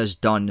work he has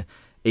done.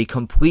 A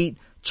complete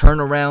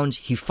turnaround.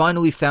 He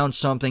finally found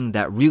something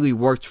that really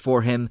worked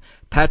for him.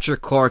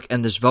 Patrick Clark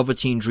and this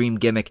Velveteen Dream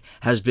gimmick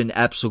has been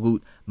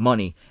absolute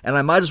money. And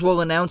I might as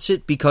well announce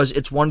it because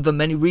it's one of the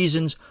many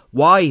reasons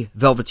why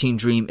Velveteen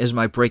Dream is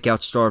my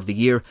breakout star of the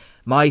year.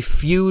 My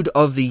feud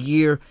of the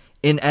year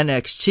in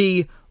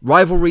NXT,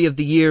 rivalry of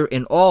the year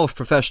in all of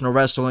professional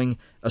wrestling,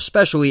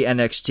 especially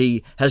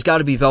NXT, has got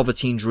to be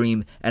Velveteen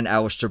Dream and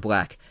Aleister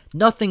Black.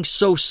 Nothing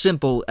so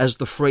simple as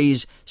the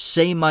phrase,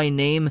 say my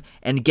name,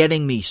 and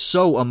getting me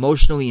so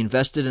emotionally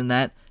invested in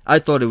that. I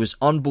thought it was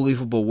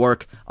unbelievable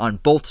work on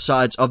both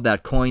sides of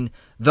that coin.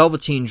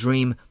 Velveteen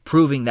Dream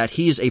proving that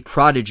he is a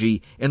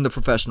prodigy in the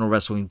professional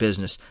wrestling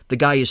business. The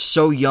guy is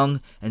so young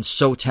and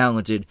so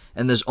talented,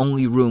 and there's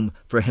only room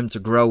for him to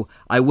grow.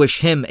 I wish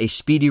him a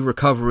speedy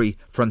recovery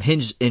from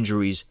his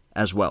injuries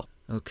as well.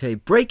 Okay,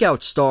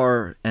 breakout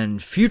star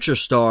and future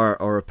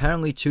star are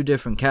apparently two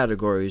different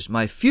categories.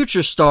 My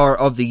future star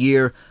of the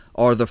year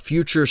are the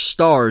future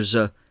stars.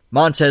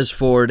 Montez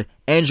Ford,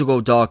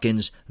 Angelo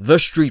Dawkins, The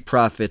Street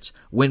Profits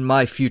win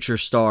my future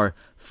star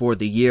for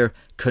the year.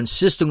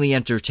 Consistently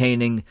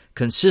entertaining,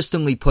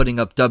 consistently putting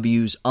up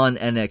W's on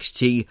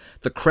NXT.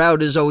 The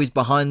crowd is always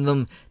behind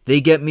them.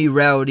 They get me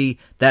rowdy.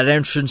 That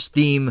entrance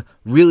theme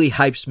really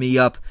hypes me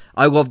up.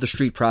 I love The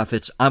Street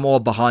Profits. I'm all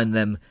behind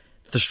them.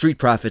 The Street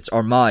Profits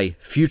are my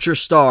future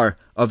star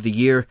of the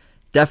year.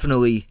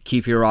 Definitely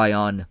keep your eye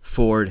on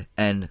Ford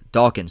and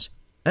Dawkins.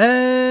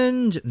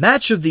 And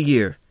match of the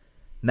year.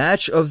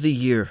 Match of the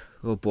year.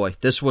 Oh boy,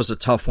 this was a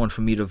tough one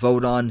for me to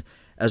vote on.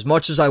 As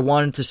much as I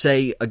wanted to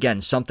say, again,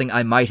 something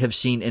I might have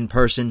seen in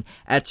person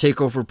at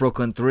TakeOver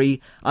Brooklyn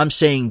 3, I'm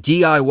saying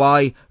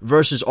DIY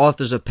versus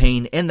Authors of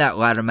Pain in that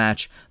ladder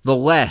match. The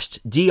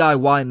last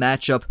DIY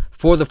matchup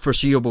for the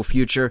foreseeable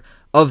future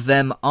of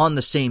them on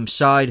the same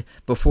side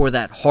before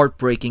that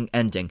heartbreaking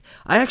ending.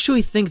 I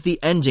actually think the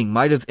ending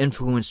might have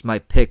influenced my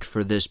pick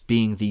for this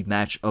being the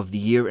match of the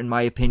year in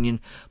my opinion,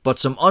 but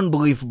some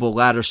unbelievable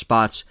ladder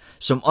spots,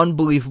 some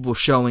unbelievable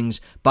showings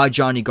by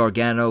Johnny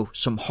Gargano,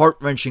 some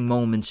heart-wrenching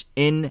moments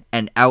in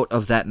and out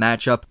of that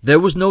matchup. There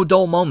was no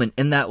dull moment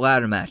in that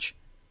ladder match.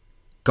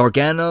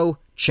 Gargano,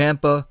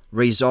 Ciampa,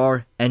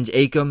 Razor, and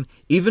Akam,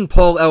 even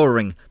Paul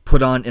Ellering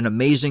put on an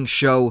amazing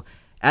show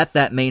at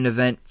that main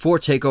event for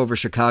TakeOver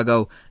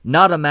Chicago.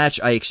 Not a match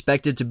I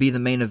expected to be the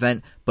main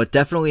event, but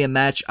definitely a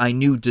match I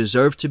knew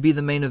deserved to be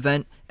the main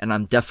event, and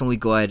I'm definitely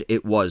glad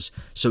it was.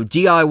 So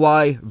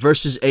DIY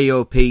versus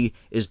AOP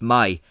is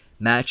my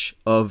match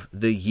of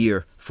the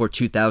year for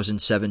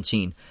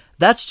 2017.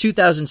 That's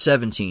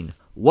 2017.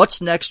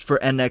 What's next for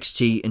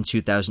NXT in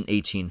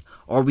 2018?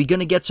 Are we going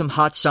to get some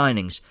hot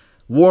signings?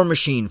 War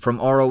Machine from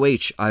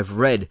ROH, I've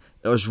read,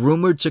 is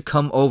rumored to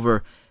come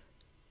over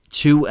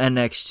to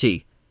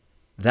NXT.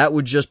 That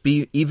would just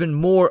be even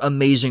more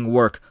amazing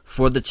work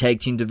for the tag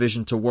team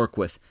division to work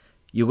with.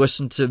 You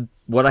listened to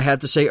what I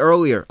had to say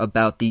earlier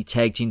about the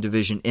tag team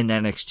division in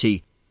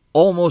NXT.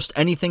 Almost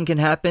anything can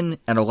happen,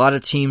 and a lot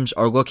of teams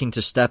are looking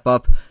to step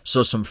up,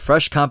 so some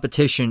fresh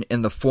competition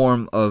in the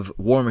form of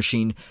War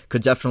Machine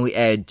could definitely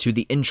add to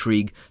the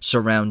intrigue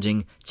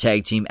surrounding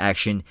tag team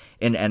action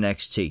in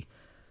NXT.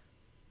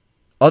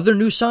 Other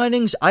new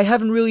signings, I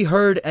haven't really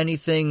heard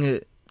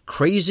anything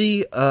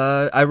crazy.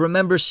 I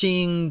remember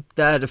seeing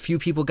that a few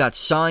people got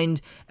signed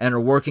and are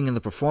working in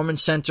the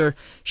Performance Center.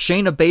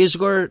 Shayna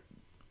Baszler,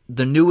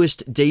 the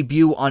newest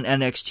debut on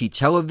NXT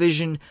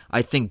television.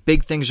 I think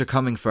big things are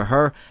coming for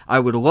her.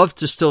 I would love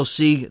to still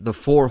see the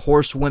four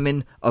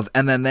horsewomen of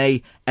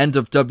MMA and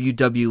of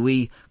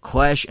WWE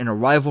clash in a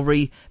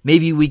rivalry.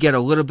 Maybe we get a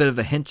little bit of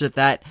a hint at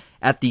that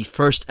at the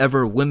first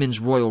ever Women's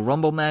Royal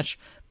Rumble match.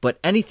 But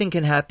anything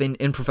can happen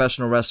in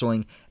professional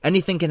wrestling.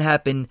 Anything can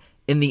happen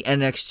in the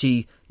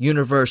NXT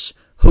universe.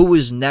 Who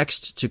is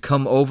next to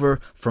come over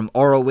from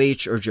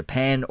ROH or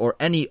Japan or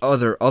any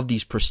other of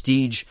these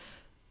prestige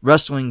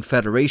wrestling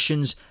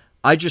federations?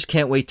 I just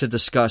can't wait to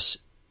discuss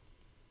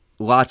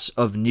lots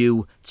of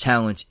new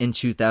talent in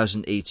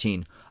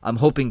 2018. I'm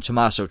hoping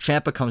Tommaso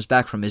Ciampa comes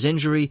back from his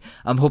injury.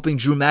 I'm hoping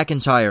Drew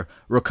McIntyre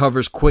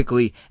recovers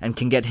quickly and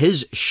can get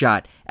his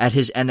shot at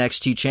his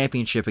NXT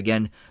championship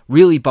again.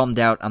 Really bummed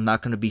out I'm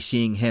not going to be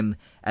seeing him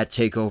at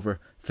TakeOver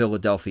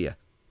Philadelphia.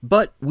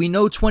 But we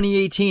know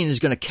 2018 is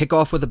going to kick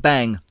off with a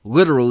bang,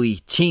 literally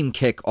team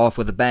kick off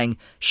with a bang.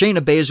 Shayna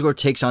Baszler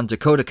takes on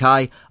Dakota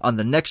Kai on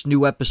the next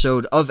new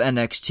episode of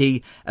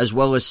NXT, as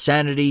well as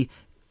Sanity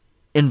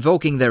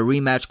invoking their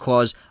rematch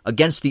clause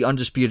against the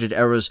Undisputed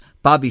Era's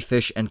Bobby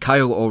Fish and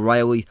Kyle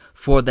O'Reilly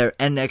for their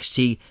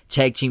NXT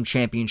Tag Team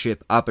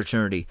Championship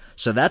opportunity.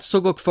 So that's to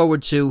look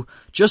forward to.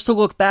 Just to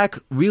look back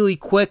really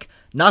quick,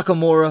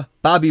 Nakamura,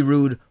 Bobby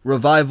Roode,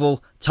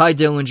 Revival, Ty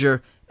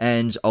Dillinger,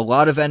 and a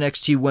lot of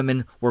NXT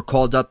women were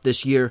called up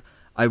this year.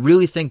 I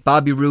really think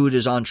Bobby Roode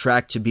is on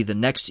track to be the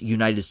next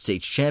United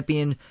States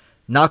champion.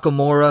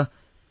 Nakamura,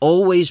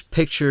 always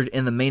pictured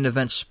in the main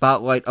event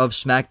spotlight of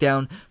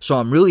SmackDown, so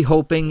I'm really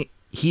hoping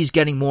he's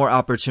getting more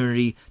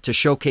opportunity to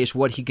showcase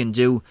what he can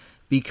do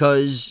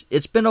because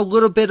it's been a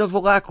little bit of a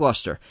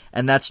lackluster,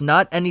 and that's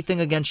not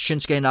anything against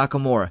Shinsuke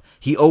Nakamura.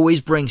 He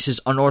always brings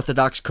his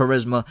unorthodox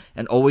charisma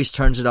and always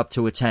turns it up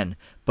to a 10,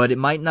 but it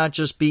might not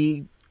just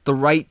be the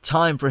right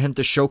time for him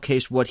to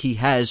showcase what he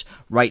has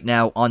right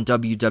now on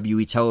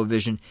WWE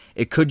television.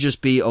 It could just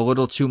be a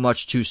little too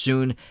much too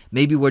soon.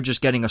 Maybe we're just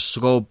getting a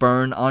slow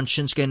burn on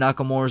Shinsuke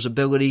Nakamura's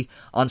ability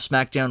on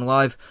SmackDown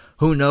Live.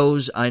 Who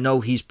knows? I know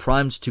he's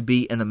primed to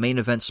be in the main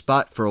event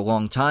spot for a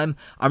long time.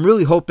 I'm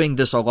really hoping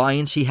this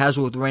alliance he has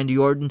with Randy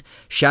Orton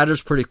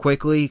shatters pretty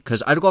quickly,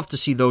 because I'd love to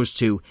see those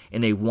two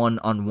in a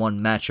one-on-one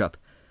matchup.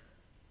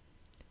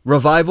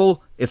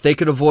 Revival, if they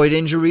could avoid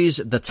injuries,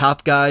 the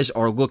top guys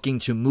are looking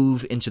to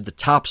move into the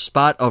top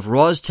spot of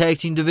Raw's tag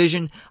team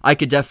division. I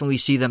could definitely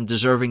see them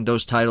deserving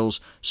those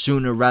titles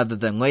sooner rather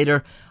than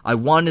later. I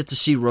wanted to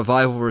see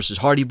Revival versus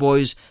Hardy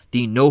Boys,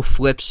 the no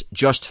flips,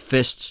 just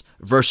fists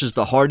versus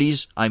the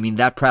Hardys. I mean,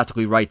 that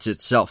practically writes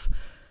itself.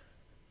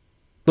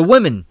 The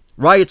women,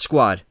 Riot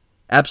Squad.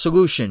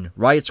 Absolution,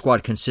 Riot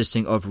Squad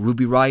consisting of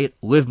Ruby Riott,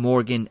 Liv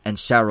Morgan, and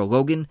Sarah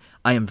Logan.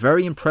 I am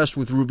very impressed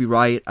with Ruby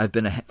Riott. I've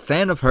been a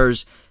fan of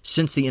hers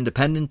since the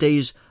independent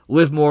days.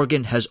 Liv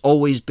Morgan has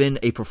always been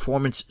a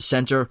performance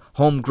center,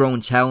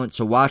 homegrown talent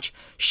to watch.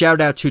 Shout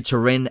out to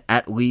Turin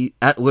at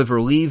Live or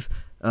Leave.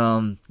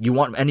 You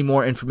want any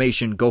more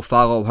information, go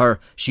follow her.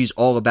 She's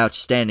all about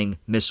standing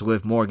Miss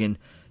Liv Morgan.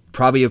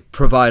 Probably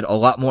provide a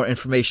lot more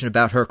information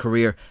about her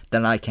career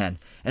than I can.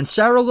 And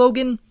Sarah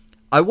Logan,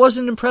 I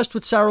wasn't impressed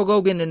with Sarah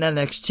Logan in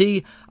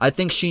NXT. I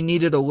think she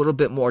needed a little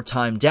bit more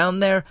time down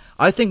there.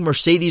 I think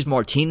Mercedes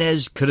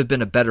Martinez could have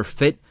been a better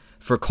fit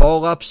for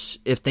call-ups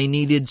if they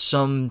needed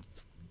some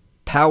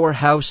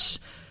powerhouse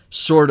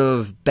sort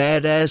of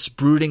badass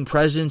brooding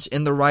presence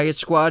in the Riot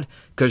Squad,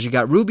 because you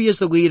got Ruby as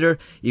the leader,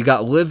 you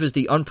got Liv as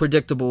the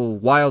unpredictable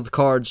wild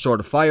card sort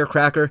of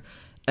firecracker,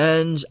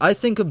 and I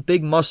think a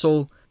big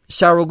muscle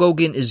Sarah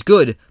Logan is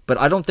good, but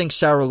I don't think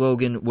Sarah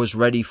Logan was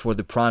ready for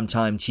the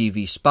primetime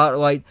TV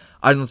spotlight.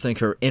 I don't think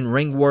her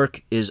in-ring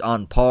work is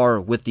on par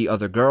with the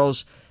other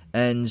girls,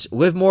 and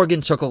Liv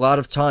Morgan took a lot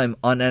of time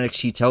on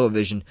NXT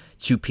television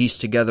to piece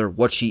together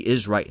what she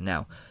is right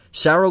now.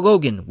 Sarah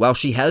Logan, while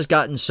she has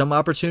gotten some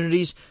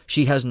opportunities,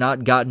 she has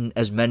not gotten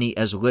as many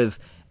as Liv,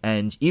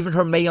 and even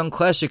her Mae Young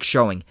Classic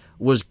showing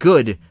was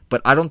good,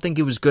 but I don't think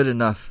it was good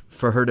enough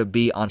for her to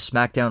be on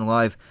SmackDown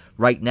Live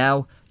right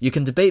now. You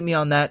can debate me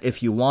on that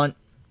if you want.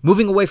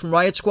 Moving away from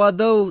Riot Squad,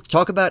 though,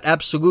 talk about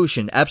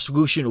Absolution.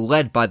 Absolution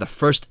led by the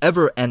first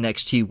ever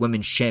NXT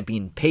Women's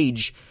Champion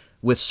Paige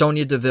with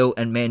Sonya Deville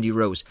and Mandy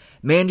Rose.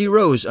 Mandy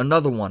Rose,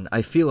 another one.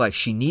 I feel like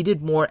she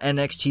needed more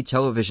NXT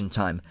television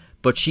time,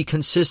 but she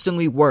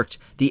consistently worked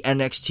the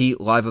NXT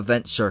live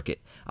event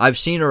circuit. I've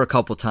seen her a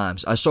couple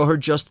times. I saw her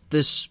just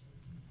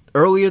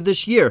earlier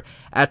this year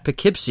at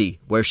Poughkeepsie,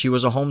 where she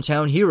was a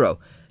hometown hero,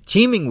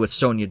 teaming with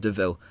Sonya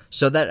Deville.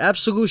 So that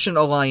Absolution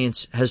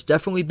alliance has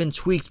definitely been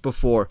tweaked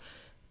before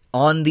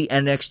on the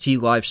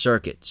NXT live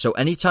circuit. So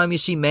anytime you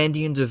see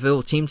Mandy and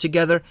Deville team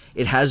together,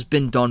 it has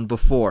been done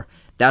before.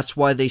 That's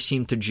why they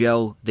seem to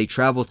gel. They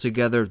travel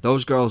together.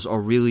 Those girls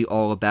are really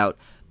all about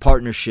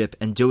partnership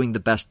and doing the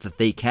best that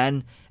they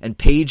can. And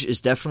Paige is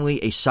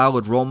definitely a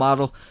solid role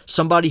model,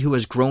 somebody who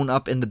has grown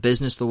up in the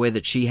business the way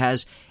that she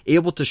has,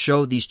 able to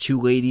show these two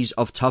ladies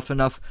of Tough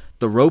Enough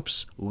the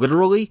ropes,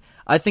 literally.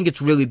 I think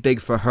it's really big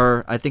for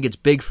her. I think it's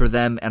big for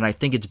them, and I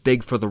think it's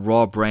big for the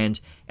Raw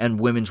brand and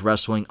women's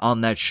wrestling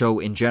on that show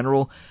in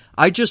general.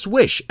 I just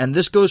wish, and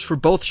this goes for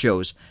both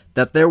shows,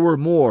 that there were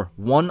more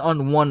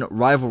one-on-one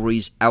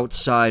rivalries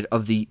outside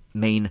of the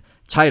main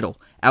title,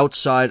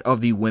 outside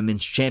of the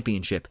women's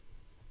championship.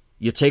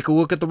 You take a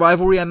look at the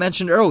rivalry I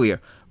mentioned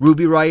earlier,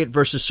 Ruby Riott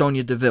versus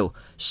Sonya Deville.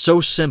 So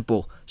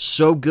simple,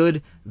 so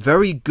good,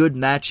 very good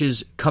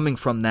matches coming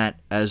from that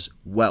as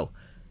well.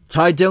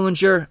 Ty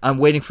Dillinger, I'm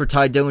waiting for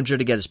Ty Dillinger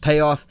to get his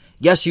payoff.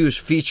 Yes, he was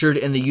featured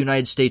in the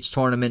United States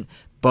tournament,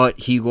 but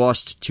he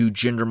lost to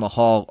Jinder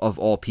Mahal of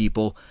all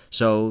people.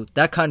 So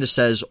that kind of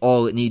says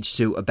all it needs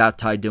to about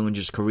Ty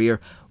Dillinger's career.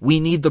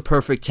 We need the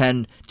perfect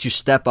 10 to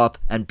step up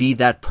and be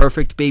that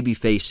perfect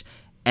babyface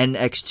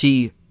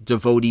NXT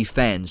devotee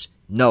fans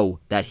know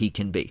that he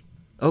can be.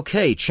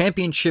 Okay,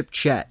 championship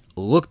chat.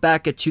 Look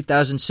back at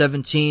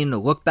 2017,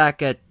 look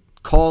back at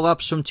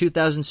call-ups from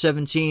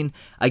 2017.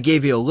 I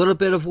gave you a little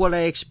bit of what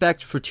I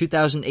expect for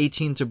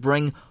 2018 to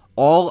bring.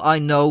 All I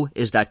know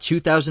is that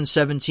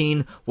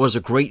 2017 was a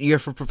great year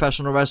for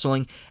professional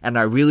wrestling, and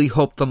I really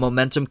hope the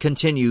momentum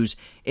continues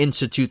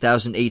into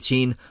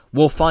 2018.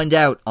 We'll find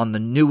out on the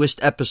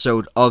newest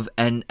episode of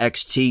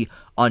NXT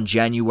on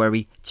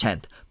January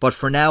 10th. But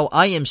for now,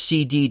 I am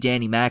CD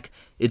Danny Mac.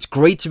 It's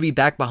great to be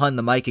back behind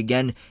the mic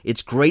again.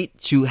 It's great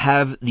to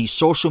have the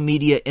social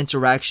media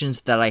interactions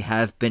that I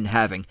have been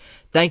having.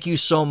 Thank you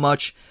so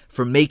much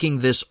for making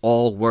this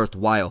all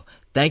worthwhile.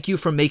 Thank you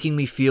for making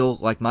me feel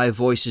like my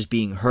voice is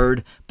being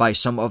heard by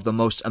some of the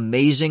most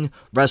amazing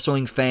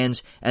wrestling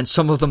fans and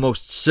some of the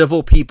most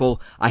civil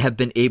people I have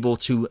been able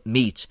to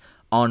meet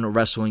on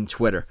wrestling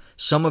Twitter.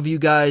 Some of you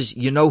guys,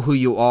 you know who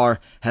you are,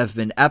 have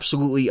been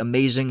absolutely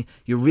amazing.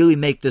 You really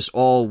make this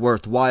all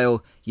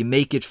worthwhile. You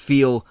make it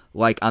feel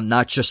like I'm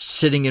not just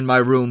sitting in my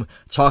room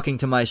talking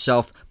to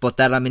myself, but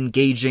that I'm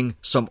engaging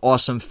some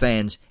awesome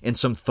fans in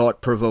some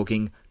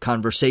thought-provoking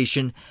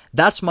conversation.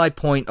 That's my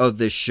point of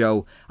this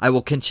show. I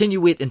will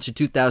continue it into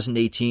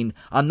 2018.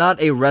 I'm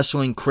not a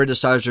wrestling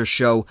criticizer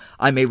show.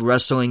 I'm a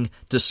wrestling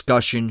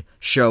discussion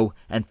show.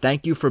 And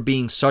thank you for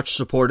being such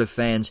supportive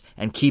fans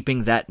and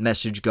keeping that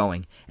message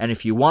going. And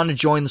if you want to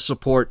join the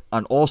support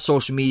on all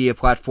social media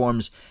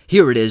platforms,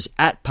 here it is,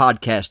 at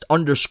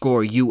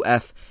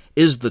podcast_UF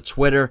is the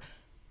Twitter.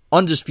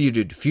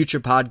 Undisputed Future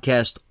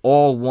Podcast,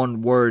 all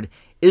one word,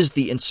 is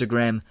the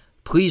Instagram.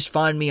 Please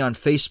find me on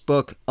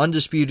Facebook,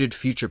 Undisputed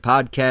Future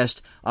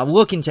Podcast. I'm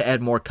looking to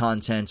add more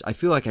content. I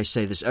feel like I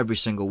say this every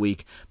single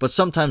week, but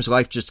sometimes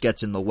life just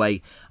gets in the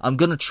way. I'm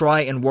going to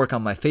try and work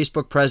on my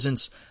Facebook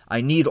presence.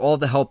 I need all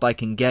the help I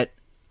can get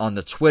on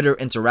the Twitter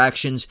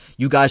interactions.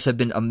 You guys have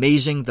been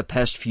amazing the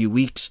past few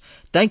weeks.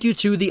 Thank you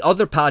to the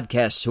other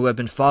podcasts who have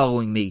been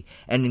following me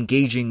and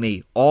engaging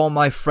me. All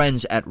my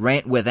friends at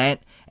Rant with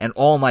Ant and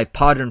all my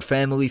Podern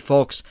family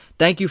folks.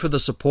 Thank you for the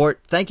support.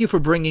 Thank you for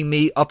bringing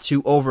me up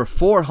to over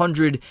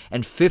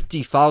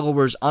 450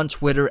 followers on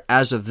Twitter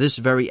as of this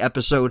very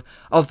episode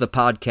of the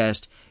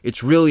podcast.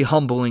 It's really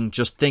humbling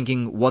just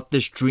thinking what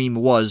this dream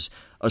was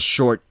a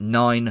short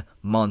 9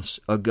 months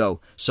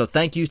ago. So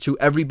thank you to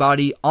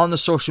everybody on the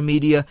social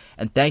media,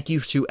 and thank you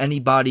to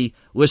anybody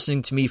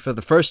listening to me for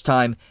the first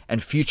time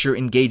and future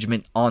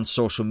engagement on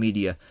social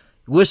media.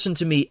 Listen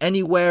to me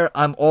anywhere.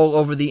 I'm all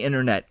over the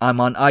internet.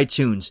 I'm on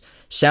iTunes.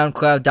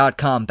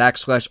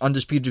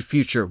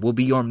 SoundCloud.com/UndisputedFuture will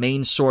be your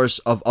main source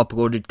of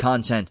uploaded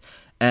content.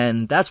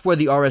 And that's where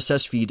the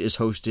RSS feed is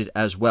hosted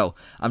as well.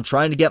 I'm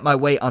trying to get my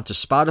way onto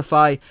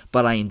Spotify,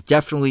 but I am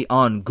definitely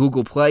on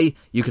Google Play.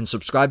 You can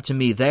subscribe to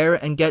me there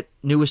and get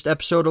newest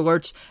episode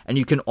alerts. And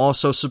you can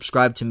also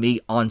subscribe to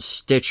me on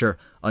Stitcher,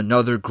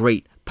 another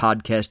great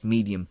podcast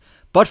medium.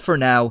 But for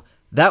now,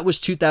 that was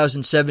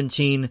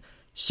 2017.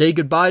 Say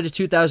goodbye to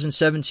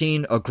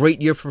 2017, a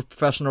great year for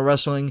professional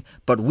wrestling,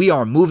 but we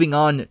are moving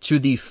on to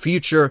the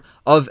future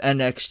of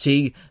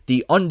NXT.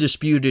 The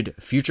Undisputed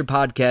Future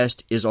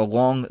Podcast is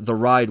along the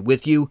ride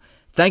with you.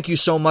 Thank you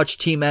so much,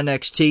 Team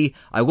NXT.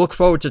 I look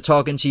forward to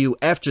talking to you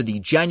after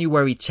the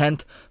January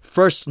 10th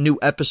first new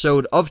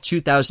episode of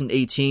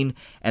 2018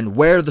 and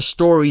where the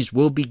stories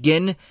will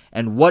begin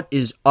and what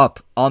is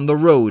up on the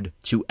road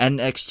to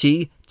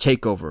NXT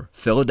TakeOver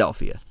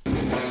Philadelphia.